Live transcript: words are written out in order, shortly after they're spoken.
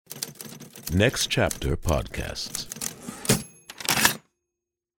Next Chapter Podcasts.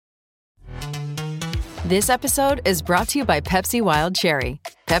 This episode is brought to you by Pepsi Wild Cherry.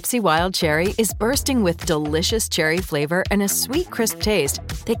 Pepsi Wild Cherry is bursting with delicious cherry flavor and a sweet, crisp taste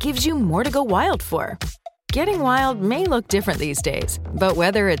that gives you more to go wild for. Getting wild may look different these days, but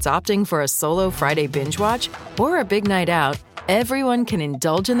whether it's opting for a solo Friday binge watch or a big night out, everyone can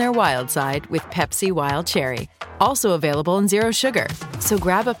indulge in their wild side with Pepsi Wild Cherry. Also available in Zero Sugar. So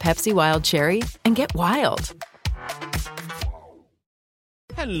grab a Pepsi Wild Cherry and get wild.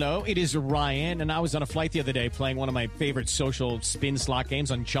 Hello, it is Ryan, and I was on a flight the other day playing one of my favorite social spin slot games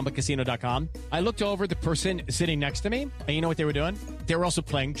on ChumbaCasino.com. I looked over at the person sitting next to me, and you know what they were doing? They were also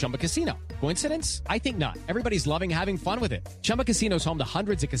playing Chumba Casino. Coincidence? I think not. Everybody's loving having fun with it. Chumba Casino is home to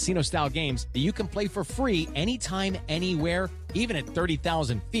hundreds of casino-style games that you can play for free anytime, anywhere, even at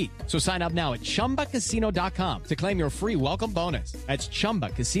 30,000 feet. So sign up now at ChumbaCasino.com to claim your free welcome bonus. That's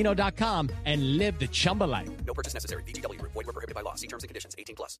ChumbaCasino.com and live the Chumba life. No purchase necessary. VGW. Void where prohibited by law. See terms and conditions.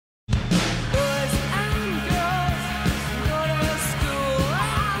 18+.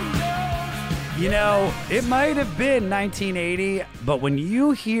 You know, it might have been 1980, but when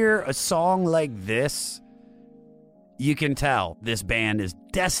you hear a song like this, you can tell this band is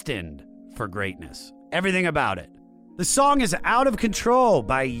destined for greatness. Everything about it. The song is Out of Control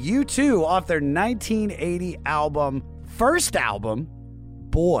by U2 off their 1980 first album,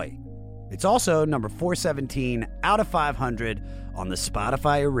 Boy. It's also number 417 out of 500 on the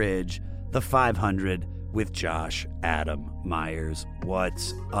Spotify Ridge, the 500 with Josh Adam Myers.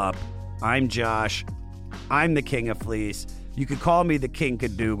 What's up? I'm Josh. I'm the King of Fleece. You could call me the King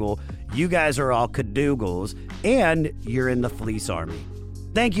Cadougal. You guys are all Cadougals, and you're in the Fleece Army.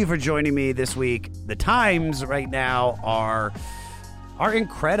 Thank you for joining me this week. The times right now are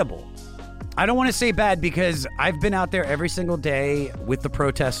incredible. I don't want to say bad because I've been out there every single day with the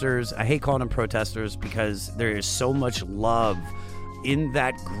protesters. I hate calling them protesters because there is so much love in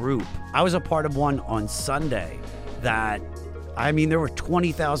that group. I was a part of one on Sunday that, there were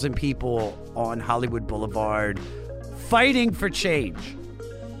 20,000 people on Hollywood Boulevard fighting for change.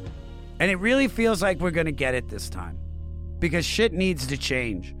 And it really feels like we're going to get it this time because shit needs to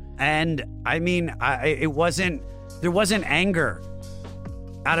change. And there wasn't anger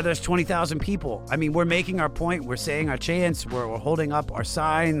out of those 20,000 people. We're making our point. We're saying our chants. We're holding up our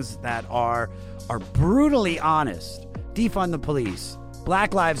signs that are brutally honest. Defund the police.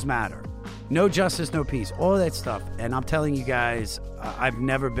 Black Lives Matter. No justice, no peace. All of that stuff. And I'm telling you guys, I've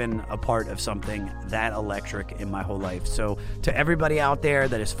never been a part of something that electric in my whole life. So to everybody out there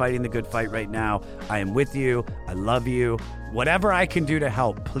that is fighting the good fight right now, I am with you. I love you. Whatever I can do to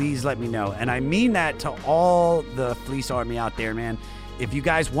help, please let me know. And I mean that to all the Fleece Army out there, man. If you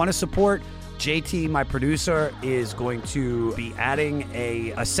guys want to support, JT, my producer, is going to be adding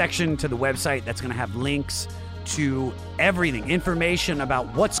a section to the website that's going to have links to everything, information about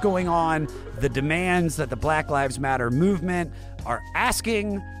what's going on, the demands that the Black Lives Matter movement are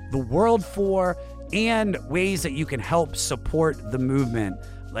asking the world for, and ways that you can help support the movement,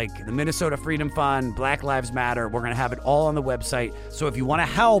 like the Minnesota Freedom Fund, Black Lives Matter. We're going to have it all on the website. So if you want to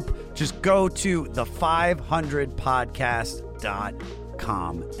help, just go to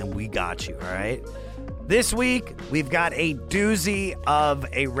the500podcast.com and we got you, all right? This week, we've got a doozy of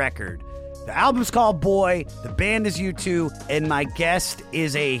a record. The album's called Boy, the band is U2, and my guest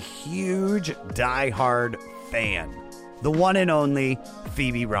is a huge diehard fan. The one and only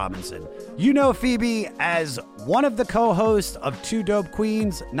Phoebe Robinson. You know Phoebe as one of the co-hosts of Two Dope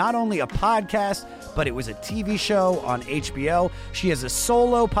Queens, not only a podcast, but it was a TV show on HBO. She has a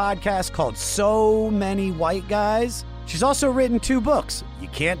solo podcast called So Many White Guys. She's also written 2 books, You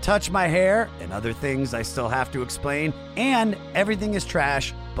Can't Touch My Hair, and other things I still have to explain, and Everything is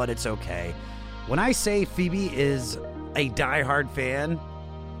Trash, but It's Okay. When I say Phoebe is a diehard fan,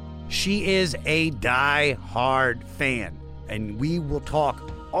 she is a diehard fan, and we will talk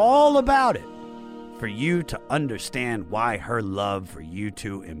all about it for you to understand why her love for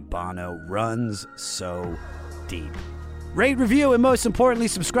U2 and Bono runs so deep. Rate, review, and most importantly,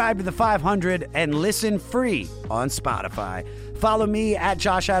 subscribe to the 500 and listen free on Spotify. Follow me at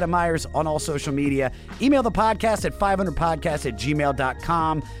Josh Adam Myers on all social media. Email the podcast at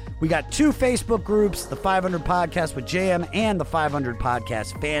 500podcast@gmail.com. We got 2 Facebook groups, the 500 Podcast with JM and the 500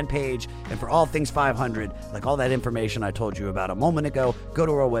 Podcast fan page. And for all things 500, like all that information I told you about a moment ago, go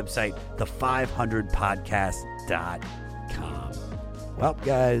to our website, the500podcast.com. Well,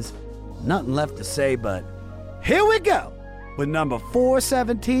 guys, nothing left to say, but here we go with number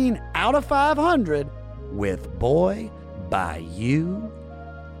 417 out of 500 with Boy by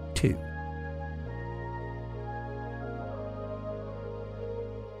U2.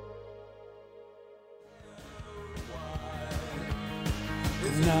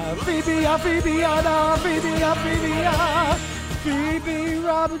 Phoebe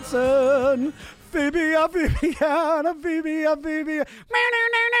Robinson. Phoebe.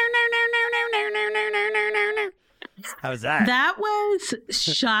 How's that? That was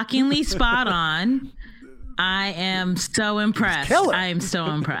shockingly spot on. I am so impressed. I am so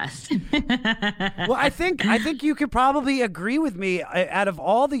impressed. Well, I think you could probably agree with me. Out of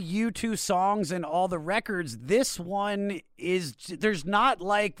all the U2 songs and all the records, this one is, there's not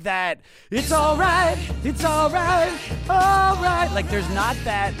like that, it's all right, all right. Like, there's not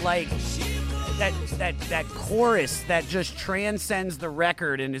that, like, that chorus that just transcends the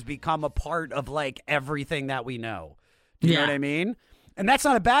record and has become a part of, like, everything that we know. Do you know what I mean? And that's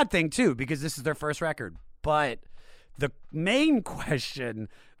not a bad thing, too, because this is their first record. But the main question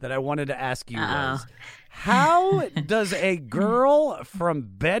that I wanted to ask you was, how does a girl from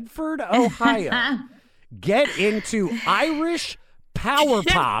Bedford, Ohio, get into Irish power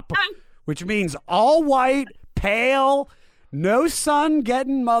pop, which means all white, pale, no sun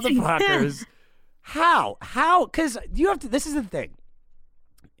getting motherfuckers? How? Because you have to, this is the thing,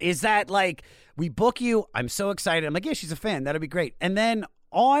 is that, like, we book you, I'm so excited, I'm like, yeah, she's a fan, that'll be great. And then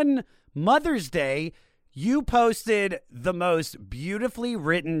on Mother's Day, you posted the most beautifully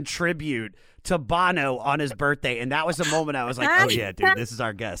written tribute to Bono on his birthday, and that was the moment I was like, oh, yeah, dude, this is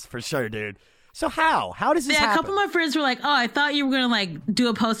our guest for sure, dude. So how does this happen? A couple of my friends were like, oh, I thought you were going to, like, do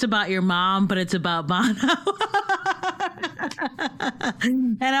a post about your mom, but it's about Bono.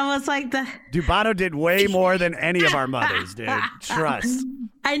 And I was like, dude, Bono did way more than any of our mothers, dude. Trust.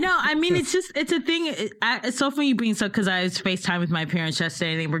 I know. I mean, it's a thing. It's so funny you being so, because I was FaceTime with my parents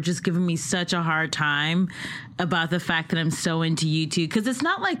yesterday, and they were just giving me such a hard time about the fact that I'm so into YouTube. Because it's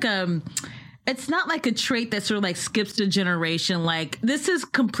not like a trait that sort of like skips a generation. Like, this is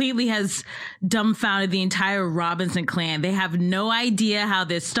completely has dumbfounded the entire Robinson clan. They have no idea how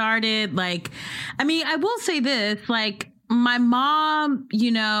this started. Like, I mean, I will say this, like, my mom, you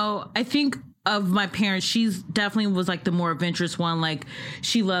know, I think of my parents, she's definitely was like the more adventurous one. Like,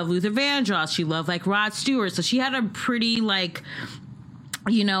 she loved Luther Vandross. She loved like Rod Stewart. So she had a pretty, like,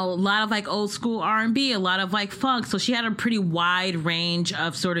 you know, a lot of like old school R&B, a lot of like funk. So she had a pretty wide range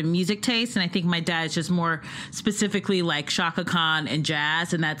of sort of music taste. And I think my dad is just more specifically like Shaka Khan and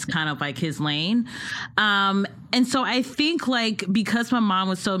jazz. And that's kind of like his lane. And so I think, like, because my mom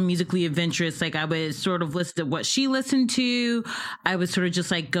was so musically adventurous, like, I would sort of listen to what she listened to. I would sort of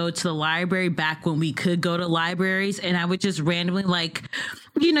just like go to the library back when we could go to libraries. And I would just randomly, like,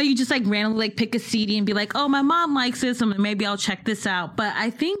 you know, you just like randomly like pick a CD and be like, oh, my mom likes this, and maybe I'll check this out. But I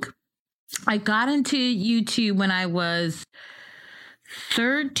think I got into YouTube when I was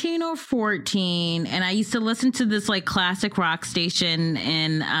 13 or 14, and I used to listen to this like classic rock station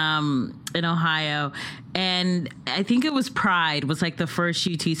in Ohio, and I think it was Pride was like the first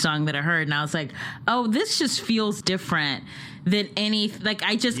UT song that I heard, and I was like, oh, this just feels different than any, like,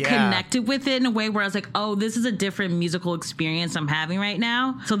 I just connected with it in a way where I was like, oh, this is a different musical experience I'm having right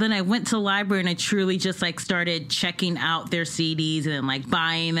now. So then I went to the library and I truly just like started checking out their CDs and like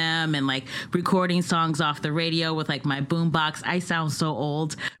buying them and like recording songs off the radio with like my boombox. I sound so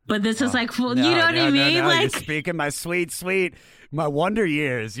old, but this is like full, you know what I mean? Like, you're speaking my sweet, my wonder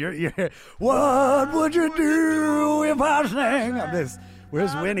years. You're what would you do if I sang this?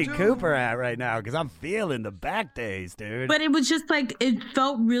 Where's Winnie Cooper at right now? Because I'm feeling the back days, dude. But it was just like, it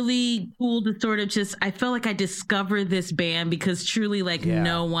felt really cool to sort of just, I felt like I discovered this band because truly like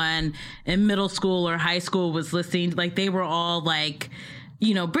no one in middle school or high school was listening. Like, they were all like,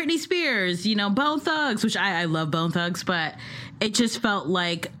 you know, Britney Spears, you know, Bone Thugs, which I love Bone Thugs, but it just felt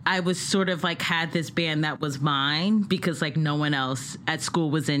like I was sort of like had this band that was mine because like no one else at school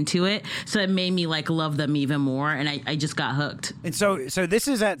was into it. So it made me like love them even more. And I just got hooked. And so this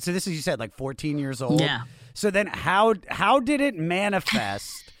is, you said, like 14 years old. Yeah. So then how did it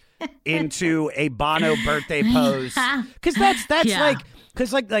manifest into a Bono birthday post? Because that's like,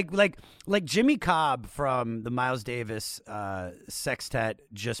 because like Jimmy Cobb from the Miles Davis sextet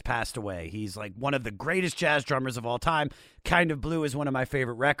just passed away. He's like one of the greatest jazz drummers of all time. Kind of Blue is one of my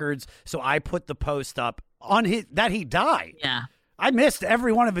favorite records. So I put the post up on that he died. Yeah. I missed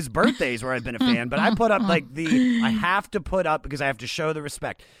every one of his birthdays where I've been a fan, but I put up like I have to put up because I have to show the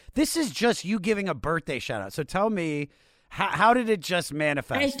respect. This is just you giving a birthday shout out. So tell me, how did it just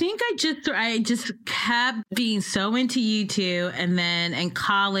manifest? I think I just kept being so into U2, and then in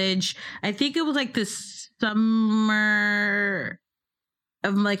college, I think it was like the summer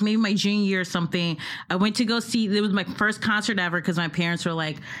of like maybe my junior year or something, I went to go see, it was my first concert ever because my parents were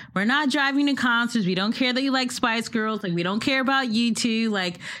like, we're not driving to concerts. We don't care that you like Spice Girls. Like, we don't care about you two.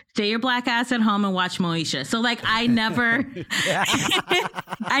 Like, stay your black ass at home and watch Moesha. So like, I never,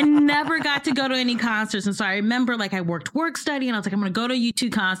 I never got to go to any concerts. And so I remember like I worked work study and I was like, I'm going to go to a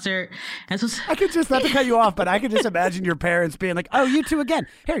U2 concert. And so I could just, not to cut you off, but I could just imagine your parents being like, oh, U2 again.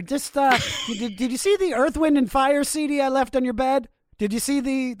 Here, just, did you see the Earth, Wind, and Fire CD I left on your bed? Did you see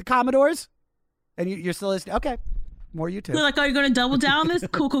the Commodores? And you're still listening? Okay. More U2. They're like, oh, you're going to double down on this?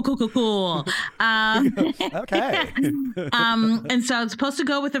 Cool. Okay. And so I was supposed to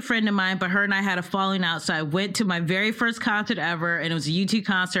go with a friend of mine, but her and I had a falling out. So I went to my very first concert ever, and it was a U2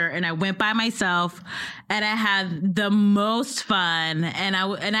 concert, and I went by myself, and I had the most fun. And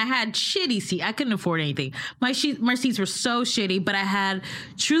I had shitty seats. I couldn't afford anything. My seats were so shitty, but I had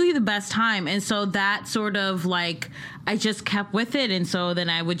truly the best time. And so that sort of like, I just kept with it. And so then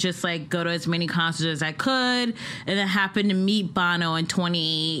I would just like go to as many concerts as I could. And then happened to meet Bono in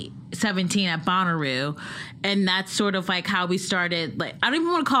 2017 at Bonnaroo. And that's sort of like how we started. Like, I don't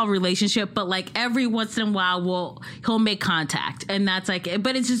even want to call it a relationship, but like every once in a while he'll make contact. And that's like,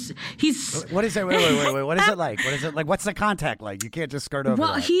 but it's just, he's. What is it? Wait. What is it like? What is it like? What's the contact like? You can't just skirt over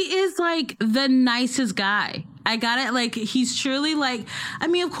Well, that. he is like the nicest guy. I got it. Like, he's truly like, I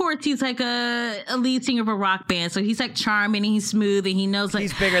mean, of course, he's like a lead singer of a rock band. So he's like charming and he's smooth and he knows like.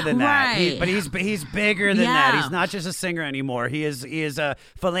 He's bigger than that. But he's bigger than that. He's not just a singer anymore. He is a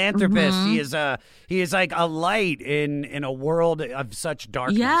philanthropist. Mm-hmm. He is like a light in a world of such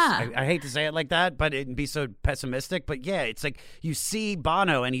darkness. Yeah. I hate to say it like that, but it'd be so pessimistic. But yeah, it's like you see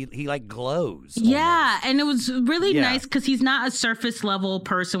Bono and he like glows. Yeah. And it was really nice because he's not a surface level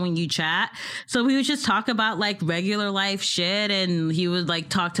person when you chat. So we would just talk about like regular life shit, and he would like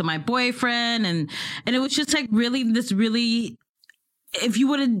talk to my boyfriend, and it was just like really, if you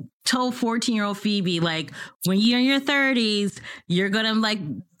would have told 14-year-old Phoebe, like, when you're in your 30s, you're gonna like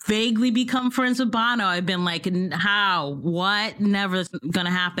vaguely become friends with Bono, I've been like, how, what, never gonna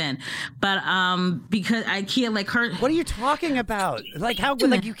happen. But because I can't like her. What are you talking about? Like, how,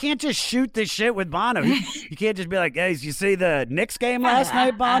 like, you can't just shoot this shit with Bono. You can't just be like, hey, you see the Knicks game last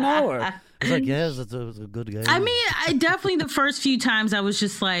night, Bono? Or it's like, yes, it was a good game. I mean, I definitely, the first few times I was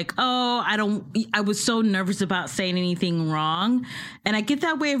just like, oh, I was so nervous about saying anything wrong. And I get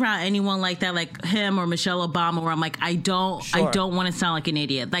that way around anyone like that, like him or Michelle Obama, where I'm like, I don't want to sound like an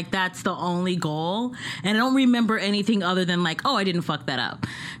idiot. Like, that's the only goal. And I don't remember anything other than like, oh, I didn't fuck that up.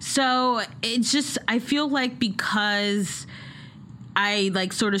 So it's just, I feel like because I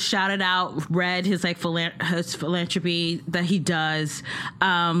like sort of shouted out, read his like his philanthropy that he does,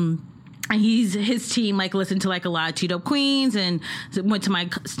 and his team like listened to like a lot of Two Dope Queens and went to my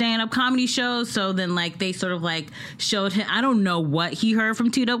stand-up comedy shows. So then like they sort of like showed him, I don't know what he heard from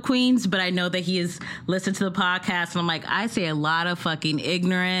Two Dope Queens, but I know that he has listened to the podcast, and I'm like, I say a lot of fucking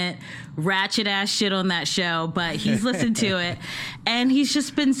ignorant ratchet ass shit on that show, but he's listened to it, and he's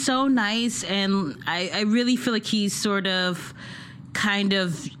just been so nice. And I really feel like he's sort of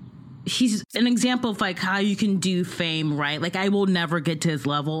he's an example of like how you can do fame right. Like, I will never get to his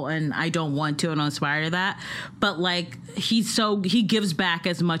level, and I don't want to, and don't aspire to that. But like, he gives back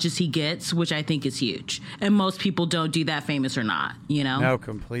as much as he gets, which I think is huge. And most people don't do that, famous or not, you know? No,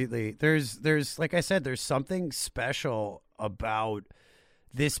 completely. There's like I said, there's something special about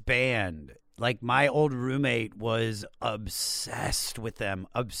this band. Like, my old roommate was obsessed with them.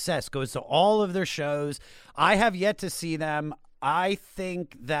 Obsessed. Goes to all of their shows. I have yet to see them. I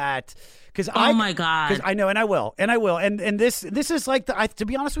think that my God, because I know, and I will, and this is like to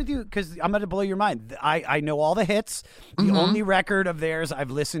be honest with you, because I'm going to blow your mind. I know all the hits. The only record of theirs I've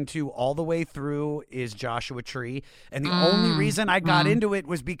listened to all the way through is Joshua Tree, and the only reason I got into it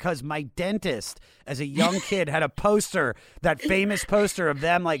was because my dentist, as a young kid, had a poster, that famous poster of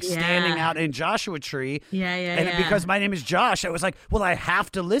them like standing out in Joshua Tree. And because my name is Josh, I was like, well, I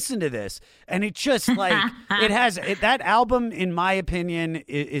have to listen to this, and it just like that album, in my opinion,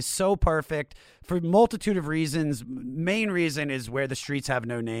 is so perfect for a multitude of reasons. Main reason is Where the Streets Have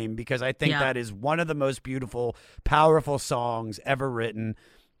No Name, because I think that is one of the most beautiful, powerful songs ever written.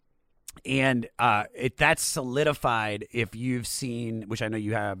 And that's solidified if you've seen, which I know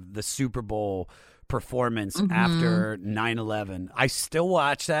you have, the Super Bowl performance after 9/11. I still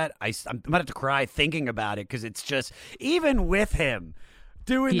watch that. I'm going to have to cry thinking about it, because it's just, even with him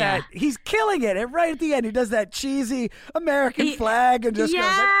doing that, he's killing it. And right at the end, he does that cheesy American flag and just goes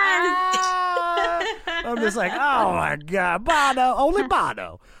like, ah! I'm just like, oh my God, Bono, only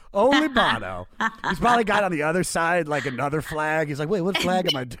Bono. Only Bono. He's probably got on the other side like another flag. He's like, wait, what flag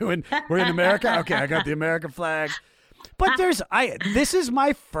am I doing? We're in America? Okay, I got the American flag. But this is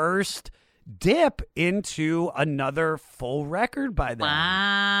my first dip into another full record by them.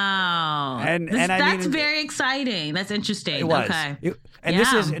 Wow. And that's very exciting. That's interesting. It was. Okay. And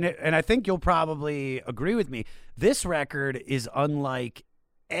this is, and I think you'll probably agree with me, this record is unlike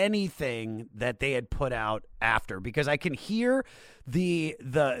anything that they had put out after, because I can hear the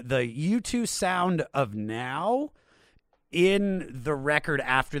U2 sound of now in the record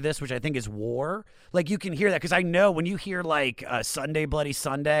after this, which I think is War. Like, you can hear that, because I know when you hear like Sunday Bloody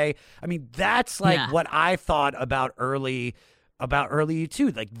Sunday, I mean, that's like what I thought about early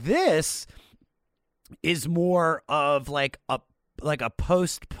U2. Like, this is more of like a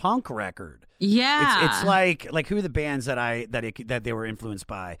post-punk record. Yeah, it's like who are the bands that they were influenced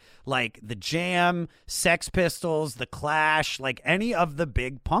by? Like the Jam, Sex Pistols, the Clash, like any of the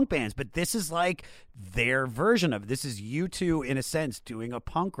big punk bands. But this is like their version of this is U2 in a sense doing a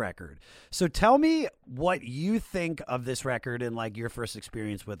punk record. So tell me what you think of this record and like your first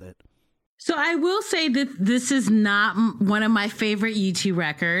experience with it. So I will say that this is not one of my favorite U2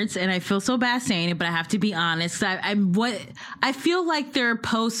 records, and I feel so bad saying it, but I have to be honest. I feel like they're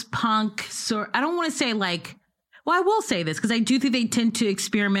post-punk sort. I don't want to say like. Well, I will say this because I do think they tend to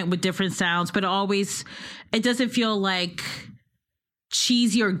experiment with different sounds, but it doesn't feel like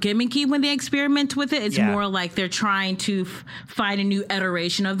cheesy or gimmicky when they experiment with it. It's more like they're trying to find a new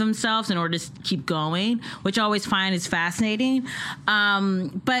iteration of themselves in order to keep going, which I always find is fascinating.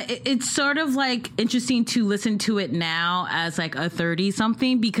 But it's sort of like interesting to listen to it now as like a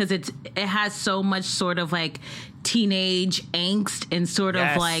 30-something, because it has so much sort of like teenage angst and sort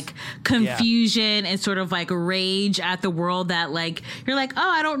of like confusion and sort of like rage at the world that like you're like, oh,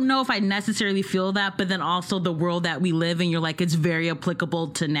 I don't know if I necessarily feel that, but then also the world that we live in, you're like, it's very applicable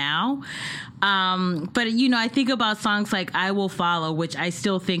to now. But I think about songs like I Will Follow, which I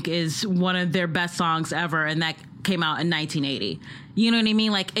still think is one of their best songs ever, and that came out in 1980. You know what I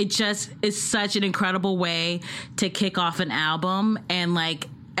mean? Like, it just is such an incredible way to kick off an album. And like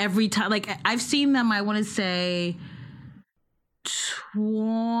every time, like I've seen them, I want to say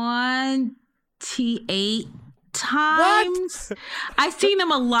 28 times. What? I've seen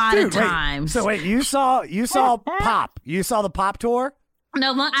them a lot of times. Wait, you saw Pop? You saw the Pop tour?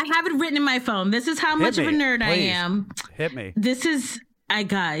 No, I have it written in my phone. This is how much of a nerd I am. Hit me. This is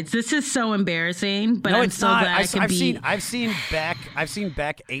so embarrassing, but I'm so glad I've seen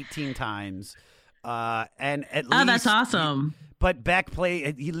Beck 18 times, and at least. Oh, that's awesome. But Beck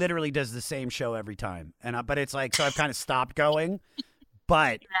he literally does the same show every time, but it's like, so I've kind of stopped going.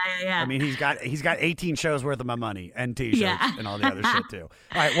 But I mean, he's got 18 shows worth of my money and T-shirts and all the other shit too.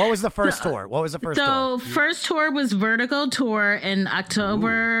 All right, what was the first tour? So first tour was Vertigo tour in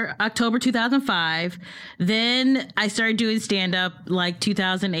October 2005. Then I started doing stand up like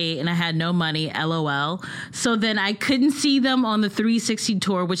 2008, and I had no money, LOL. So then I couldn't see them on the 360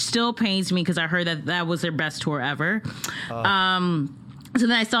 tour, which still pains me because I heard that was their best tour ever. So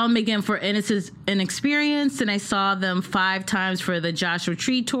then I saw them again for Innocence and Experience, and I saw them 5 times for the Joshua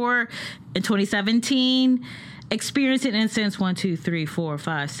Tree tour in 2017. Experience and Innocence 1, 2, 3, 4,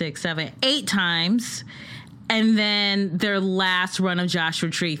 5, 6, 7, 8 times. And then their last run of Joshua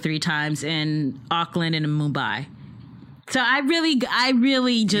Tree 3 times in Auckland and in Mumbai. So I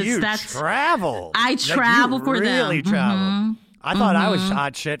really just travel. I travel for them. Really travel. Mm-hmm. I thought I was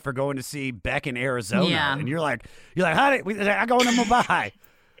hot shit for going to see Beck in Arizona, and you're like, how did I go into Mumbai?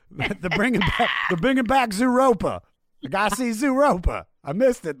 They're bringing back Zooropa. I gotta see Zooropa. I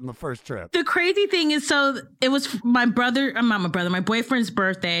missed it in the first trip. The crazy thing is, so it was my boyfriend's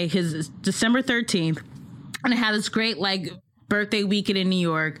birthday. His is December 13th, and I had this great like birthday weekend in New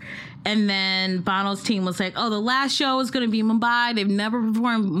York. And then Bono's team was like, oh, the last show is going to be Mumbai. They've never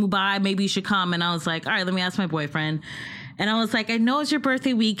performed Mumbai. Maybe you should come. And I was like, all right, let me ask my boyfriend. And I was like, I know it's your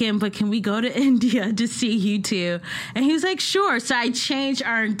birthday weekend, but can we go to India to see you two? And he was like, sure. So I changed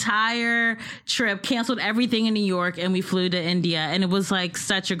our entire trip, canceled everything in New York, and we flew to India. And it was like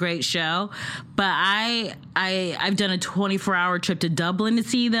such a great show. But I've done a 24-hour trip to Dublin to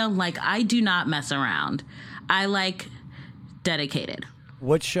see them. Like, I do not mess around. I like dedicated.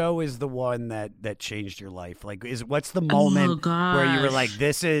 What show is the one that changed your life? Like, what's the moment where you were like,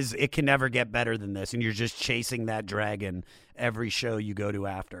 it can never get better than this, and you're just chasing that dragon every show you go to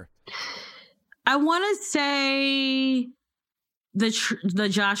after? I want to say the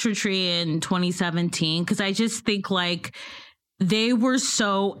Joshua Tree in 2017, because I just think like they were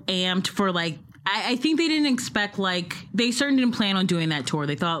so amped for like. I think they didn't expect, like, they certainly didn't plan on doing that tour.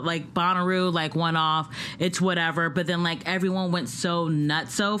 They thought, like, Bonnaroo, like, one off, it's whatever. But then, like, everyone went so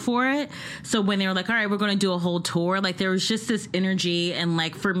nutso for it. So when they were like, all right, we're going to do a whole tour, like, there was just this energy. And,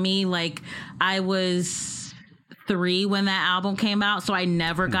 like, for me, like, I was 3 when that album came out, so I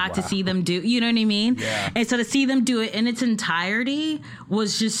never got to see them do, you know what I mean? Yeah. And so to see them do it in its entirety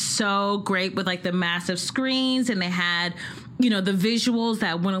was just so great with like the massive screens, and they had, you know, the visuals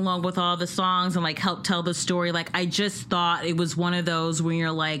that went along with all the songs and like helped tell the story. Like, I just thought it was one of those where you're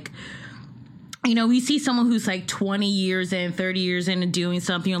like, you know, we see someone who's like 20 years in, 30 years into doing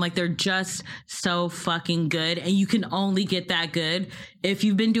something, you're like, they're just so fucking good. And you can only get that good if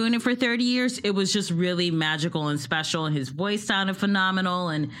you've been doing it for 30 years. It was just really magical and special. And his voice sounded phenomenal.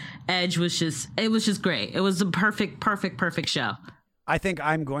 And Edge was just, it was just great. It was a perfect show. I think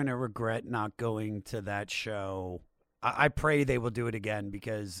I'm going to regret not going to that show. I pray they will do it again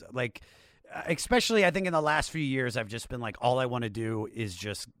because, like, especially I think in the last few years, I've just been like, all I want to do is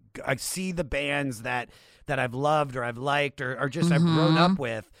just I see the bands that I've loved or I've liked or just I've grown up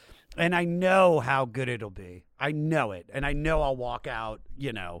with, and I know how good it'll be. I know it, and I know I'll walk out,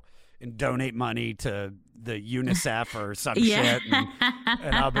 you know, and donate money to the UNICEF or some shit,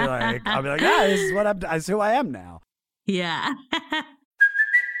 and I'll be like, yeah, this is who I am now. Yeah.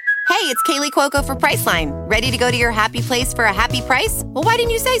 Hey, it's Kaylee Cuoco for Priceline. Ready to go to your happy place for a happy price? Well, why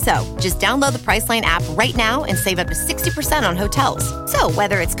didn't you say so? Just download the Priceline app right now and save up to 60% on hotels. So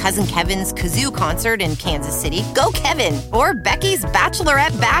whether it's Cousin Kevin's Kazoo Concert in Kansas City, go Kevin, or Becky's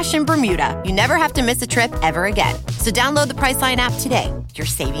Bachelorette Bash in Bermuda, you never have to miss a trip ever again. So download the Priceline app today. Your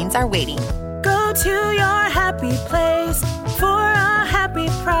savings are waiting. Go to your happy place for a happy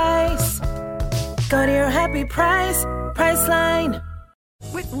price. Go to your happy price, Priceline.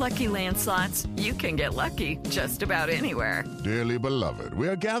 With Lucky Land Slots, you can get lucky just about anywhere. Dearly beloved, we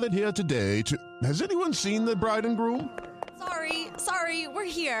are gathered here today to... Has anyone seen the bride and groom? Sorry, we're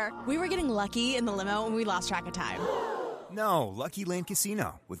here. We were getting lucky in the limo and we lost track of time. No, Lucky Land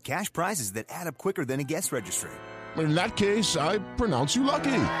Casino, with cash prizes that add up quicker than a guest registry. In that case, I pronounce you lucky.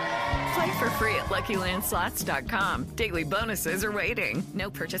 Play for free at LuckyLandSlots.com. Daily bonuses are waiting. No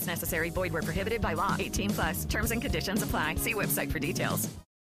purchase necessary. Void where prohibited by law. 18+. Terms and conditions apply. See website for details.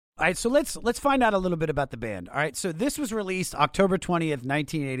 All right, so let's find out a little bit about the band. All right, so this was released October 20th,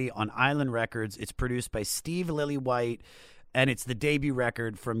 1980 on Island Records. It's produced by Steve Lillywhite, and it's the debut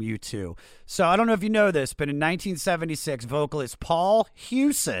record from U2. So I don't know if you know this, but in 1976, vocalist Paul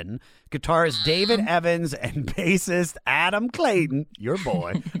Hewson, guitarist David Evans, and bassist Adam Clayton, your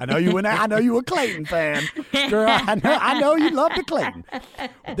boy. I know you a Clayton fan. Girl, I know you love the Clayton.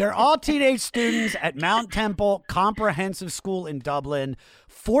 They're all teenage students at Mount Temple Comprehensive School in Dublin.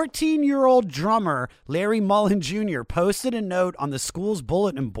 14-year-old drummer Larry Mullen Jr. posted a note on the school's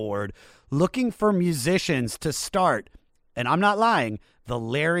bulletin board looking for musicians to start, and I'm not lying, the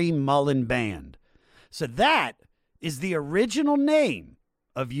Larry Mullen Band. So that is the original name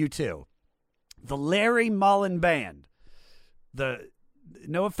of U2. The Larry Mullen Band.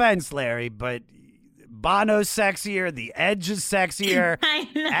 No offense, Larry, but Bono's sexier. The Edge is sexier.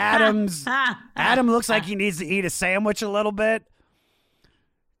 Adam looks like he needs to eat a sandwich a little bit.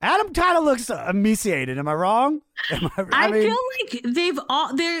 Adam kind of looks emaciated. Am I wrong? I mean, feel like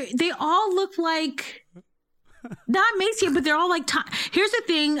they all look like, not emaciated, but they're all like, here's the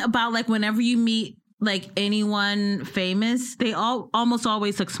thing about like whenever you meet like anyone famous, they all almost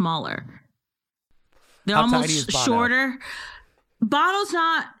always look smaller. They're almost shorter. Bono's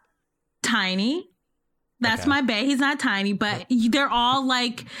not tiny. That's my bae. He's not tiny, but they're all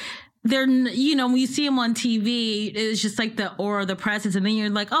like, when you see them on TV, it's just like the aura, the presence, and then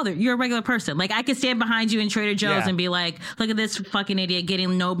you're like, oh, you're a regular person. Like, I could stand behind you in Trader Joe's and be like, look at this fucking idiot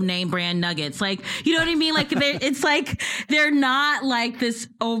getting no name brand nuggets. Like, you know what I mean? Like, it's like, they're not like this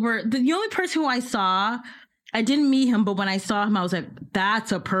over. The only person who I saw, I didn't meet him, but when I saw him, I was like,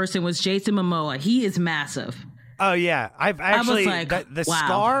 that's a person, was Jason Momoa. He is massive. Oh, yeah. I've actually, like, the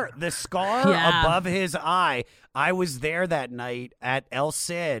scar above his eye, I was there that night at El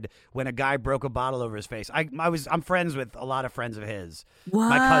Cid when a guy broke a bottle over his face. I'm friends with a lot of friends of his. Whoa.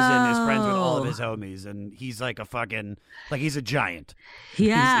 My cousin is friends with all of his homies, and he's like a fucking, like, he's a giant.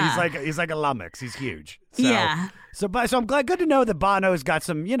 Yeah. He's like a lummox. He's huge. So, yeah. So I'm glad, good to know that Bono's got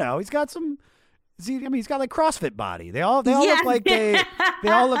some, he's got like CrossFit body. They all look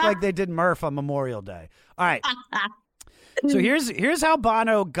like they did Murph on Memorial Day. All right. So here's how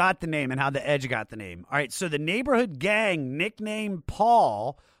Bono got the name and how the Edge got the name. All right. So the neighborhood gang nicknamed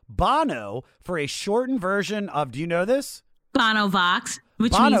Paul Bono for a shortened version of, do you know this? Bono Vox,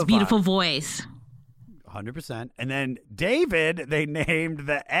 which Bono means beautiful Vox. Voice. 100%. And then David, they named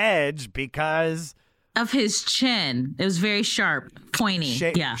the Edge because of his chin. It was very sharp, pointy.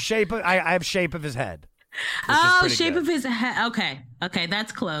 I have shape of his head. Oh, shape of his head. Okay,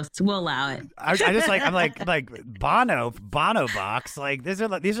 that's close. We'll allow it. I just I'm like Bono Box. Like these are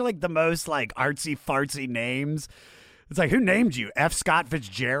like the most like artsy fartsy names. It's like, who named you? F. Scott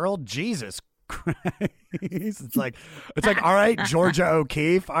Fitzgerald? Jesus Christ. It's like all right, Georgia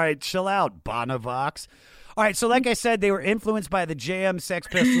O'Keeffe. All right, chill out, Bono Vox. All right, so like I said, they were influenced by the Jam, Sex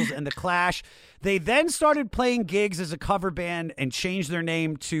Pistols, and the Clash. They then started playing gigs as a cover band and changed their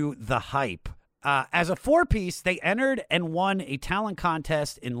name to The Hype. As a four-piece, they entered and won a talent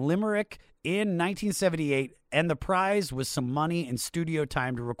contest in Limerick in 1978, and the prize was some money and studio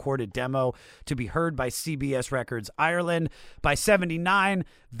time to record a demo to be heard by CBS Records Ireland. By 79,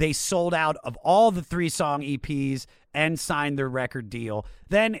 they sold out of all the 3-song EPs and signed their record deal.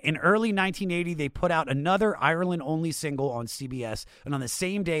 Then in early 1980, they put out another Ireland-only single on CBS, and on the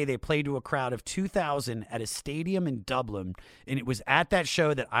same day, they played to a crowd of 2,000 at a stadium in Dublin, and it was at that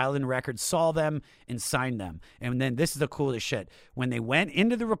show that Island Records saw them and signed them. And then this is the coolest shit. When they went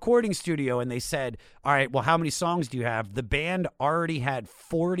into the recording studio and they said, all right, well, how many songs do you have? The band already had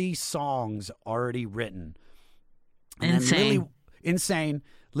 40 songs already written. And insane.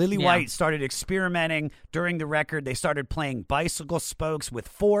 Lily White started experimenting during the record. They started playing bicycle spokes with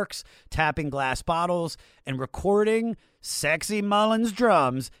forks, tapping glass bottles, and recording Sexy Mullins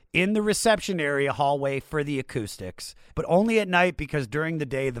drums in the reception area hallway for the acoustics. But only at night, because during the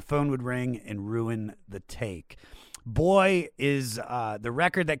day the phone would ring and ruin the take. Boy is the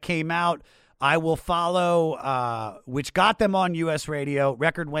record that came out, I Will Follow, which got them on U.S. radio.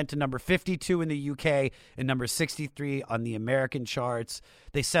 Record went to number 52 in the UK and number 63 on the American charts.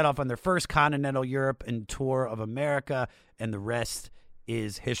 They set off on their first continental Europe and tour of America, and the rest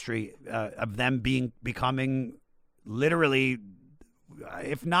is history of them becoming literally,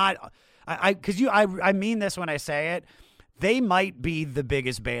 if not, I mean this when I say it, they might be the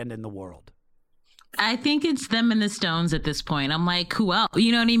biggest band in the world. I think it's them and the Stones at this point. I'm like, who else?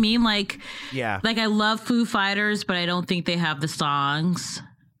 You know what I mean? Like, yeah. Like I love Foo Fighters, but I don't think they have the songs.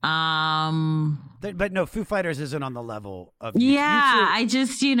 But no, Foo Fighters isn't on the level of I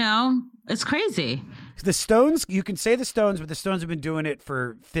just, it's crazy. The Stones, you can say the Stones, but the Stones have been doing it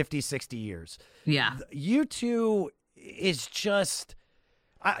for 50, 60 years. Yeah. U2 is just...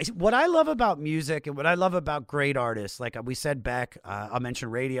 what I love about music and what I love about great artists, like we said, Beck, I'll mention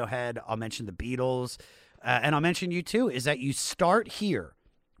Radiohead, I'll mention the Beatles, and I'll mention U2, is that you start here,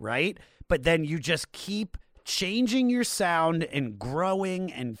 right? But then you just keep changing your sound and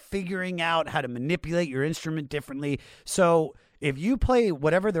growing and figuring out how to manipulate your instrument differently. So if you play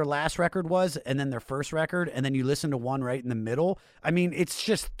whatever their last record was and then their first record and then you listen to one right in the middle, I mean, it's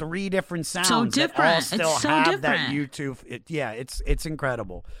just 3 different sounds so different. That all still it's so have different. that YouTube. It's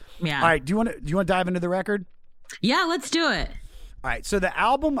incredible. Yeah. All right. Do you want to dive into the record? Yeah, let's do it. All right. So the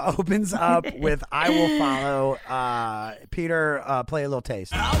album opens up with I Will Follow. Peter, play a little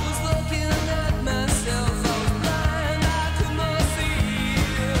taste. I was looking at myself.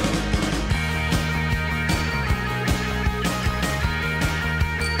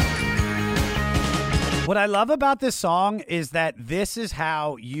 What I love about this song is that this is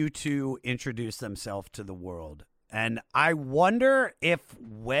how U2 introduced themselves to the world. And I wonder if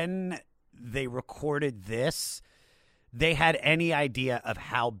when they recorded this, they had any idea of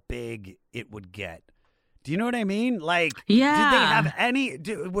how big it would get. Do you know what I mean? Like, yeah. Did they have any,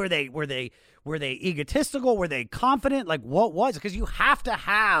 were they egotistical? Were they confident? Like, what was it? Because you have to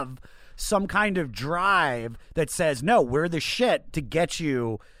have some kind of drive that says, no, we're the shit to get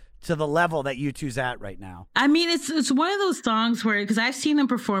you to the level that U2's at right now. I mean, it's one of those songs where, because I've seen them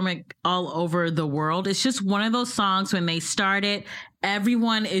perform it all over the world. It's just one of those songs when they start it,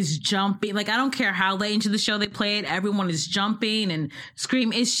 everyone is jumping. Like, I don't care how late into the show they play it, everyone is jumping and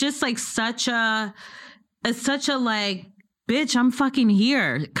screaming. It's just like such a like, bitch, I'm fucking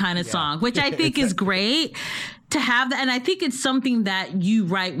here kind of song, which I think is great to have that. And I think it's something that you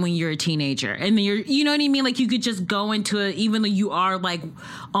write when you're a teenager and then you know what I mean? Like, you could just go into it, even though you are like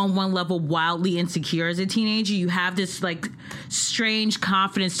on one level wildly insecure as a teenager, you have this like strange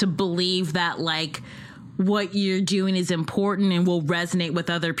confidence to believe that like what you're doing is important and will resonate with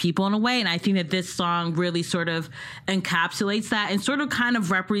other people in a way. And I think that this song really sort of encapsulates that and sort of kind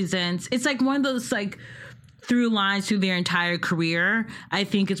of represents, it's like one of those like through lines through their entire career. I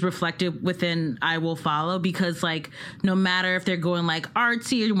think it's reflected within I Will Follow, because like no matter if they're going like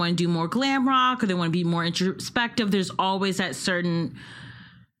artsy or they want to do more glam rock or they want to be more introspective, there's always that certain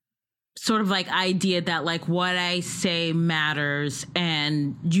sort of like idea that like what I say matters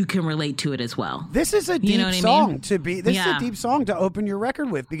and you can relate to it as well. This is a deep song to be. This is a deep song to open your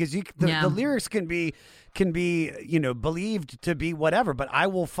record with, because the lyrics can be believed to be whatever, but I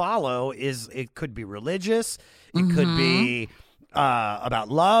Will Follow it could be religious, it could be about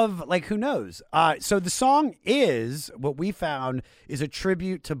love, like who knows. So the song is, what we found, is a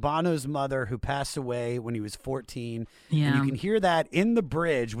tribute to Bono's mother, who passed away when he was 14. Yeah. And you can hear that in the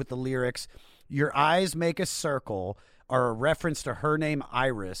bridge with the lyrics, "Your eyes make a circle," are a reference to her name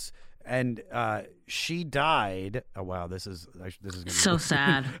Iris. And she died. Oh wow, this is gonna be so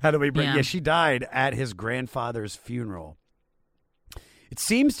sad. How do we bring? Yeah, she died at his grandfather's funeral. It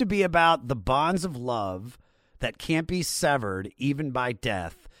seems to be about the bonds of love that can't be severed even by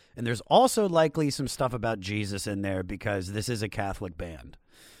death. And there's also likely some stuff about Jesus in there, because this is a Catholic band.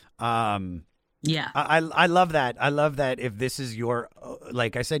 Yeah. I love that. I love that if this is your,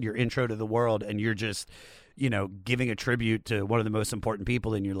 like I said, your intro to the world, and you're just, giving a tribute to one of the most important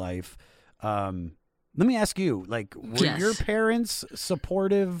people in your life. Let me ask you, like, were your parents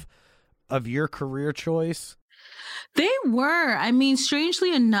supportive of your career choice? They were. I mean,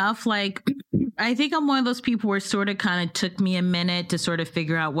 strangely enough, like, I think I'm one of those people where it sort of kind of took me a minute to sort of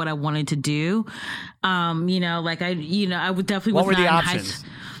figure out what I wanted to do. I would definitely. What were the options?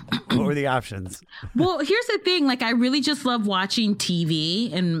 What were the options? Well, here's the thing. Like, I really just love watching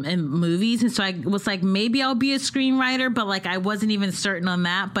TV and movies. And so I was like, maybe I'll be a screenwriter, but like, I wasn't even certain on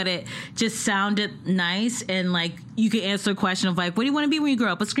that, but it just sounded nice. And like, you could answer the question of like, what do you want to be when you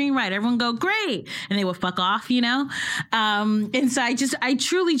grow up? A screenwriter. Everyone go, great. And they would fuck off, And so I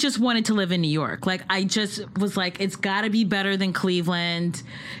truly just wanted to live in New York. Like, I just was like, it's got to be better than Cleveland.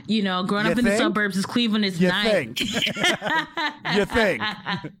 Growing up in the suburbs, Cleveland is nice. You think?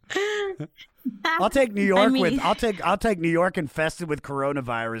 I'll take New York I'll take New York infested with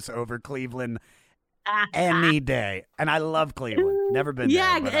coronavirus over Cleveland any day. And I love Cleveland. Never been there.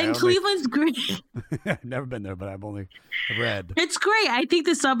 Yeah, and Cleveland's great. Never been there, but I've read. It's great. I think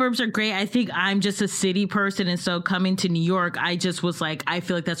the suburbs are great. I think I'm just a city person. And so coming to New York, I just was like, I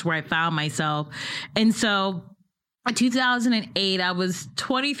feel like that's where I found myself. And so in 2008, I was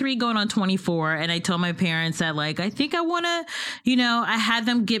 23 going on 24. And I told my parents that like, I think I want to, I had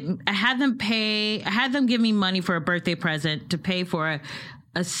them give me money for a birthday present to pay for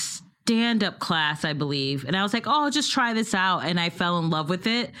a stand-up class, I believe. And I was like, oh, I'll just try this out. And I fell in love with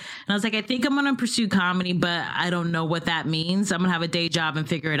it. And I was like, I think I'm going to pursue comedy, but I don't know what that means. I'm going to have a day job and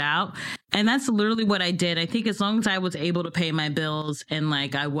figure it out. And that's literally what I did. I think as long as I was able to pay my bills and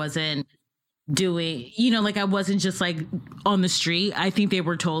like I wasn't doing, like I wasn't just like on the street, I think they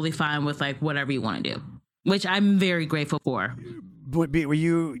were totally fine with like whatever you want to do, which I'm very grateful for.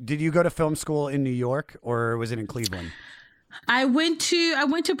 Did you go to film school in New York, or was it in Cleveland? I went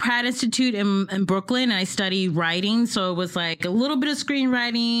to Pratt Institute in Brooklyn, and I studied writing. So it was like a little bit of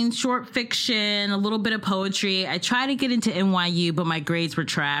screenwriting, short fiction, a little bit of poetry. I tried to get into NYU, but my grades were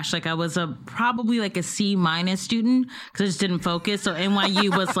trash. Like I was probably like a C- student because I just didn't focus. So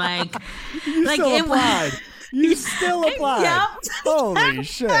NYU was like, You still applied. Yep. Holy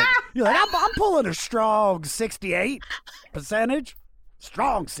shit. You're like, I'm pulling a strong 68%.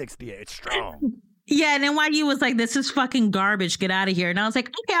 Strong 68. Strong. Yeah, and NYU was like, this is fucking garbage. Get out of here. And I was like,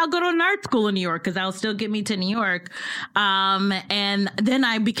 okay, I'll go to an art school in New York because that'll still get me to New York. And then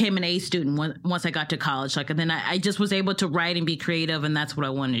I became an A student once I got to college. Like, and then I just was able to write and be creative, and that's what I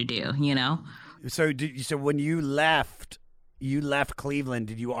wanted to do, So when you left Cleveland,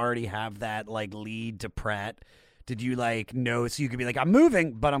 did you already have that like lead to Pratt? Did you like know, so you could be like, I'm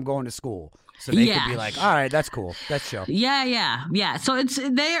moving, but I'm going to school? So they could be like, all right, that's cool. That's chill. Yeah. So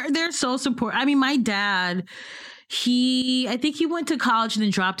they're so supportive. I mean, my dad, I think he went to college and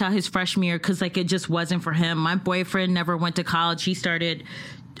then dropped out his freshman year because like it just wasn't for him. My boyfriend never went to college. He started,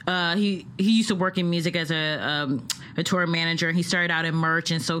 he used to work in music as a tour manager. He started out in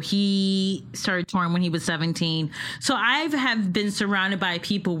merch, and so he started touring when he was 17. So I have been surrounded by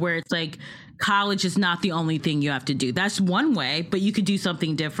people where it's like, college is not the only thing you have to do. That's one way, but you could do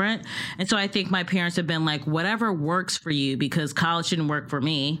something different. And so I think my parents have been like, whatever works for you, because college didn't work for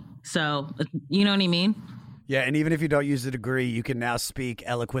me. So, you know what I mean? Yeah, and even if you don't use the degree, you can now speak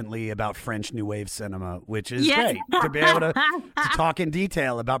eloquently about French New Wave cinema, which is great. To be able to talk in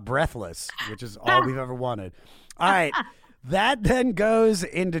detail about Breathless, which is all we've ever wanted. All right. That then goes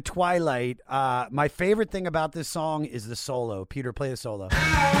into Twilight. My favorite thing about this song is the solo. Peter, play the solo.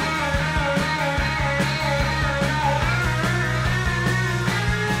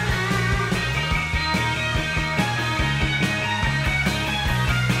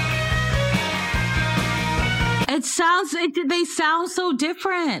 They sound so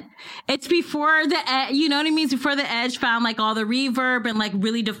different. It's before you know what I mean? It's before the Edge found like all the reverb and like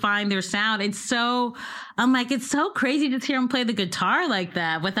really defined their sound. I'm like, it's so crazy to hear him play the guitar like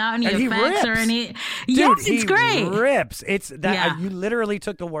that without any effects or any. Dude, yes, it's great. Rips. It's that you literally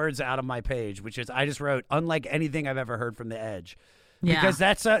took the words out of my page, which is I just wrote unlike anything I've ever heard from the Edge, because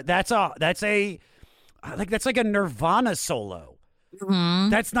that's like a Nirvana solo. Mm-hmm.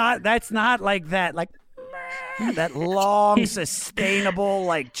 That's not like that that long sustainable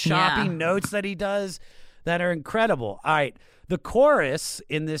like choppy notes that he does that are incredible. All right, the chorus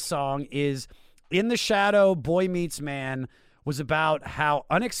in this song is, "In the shadow, boy meets man," was about how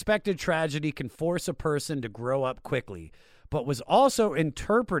unexpected tragedy can force a person to grow up quickly, but was also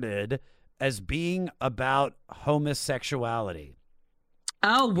interpreted as being about homosexuality.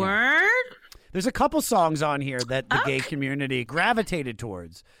 Oh, word? There's a couple songs on here that the gay community gravitated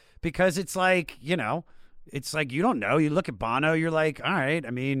towards, because it's like, it's like, you don't know. You look at Bono, you're like, all right.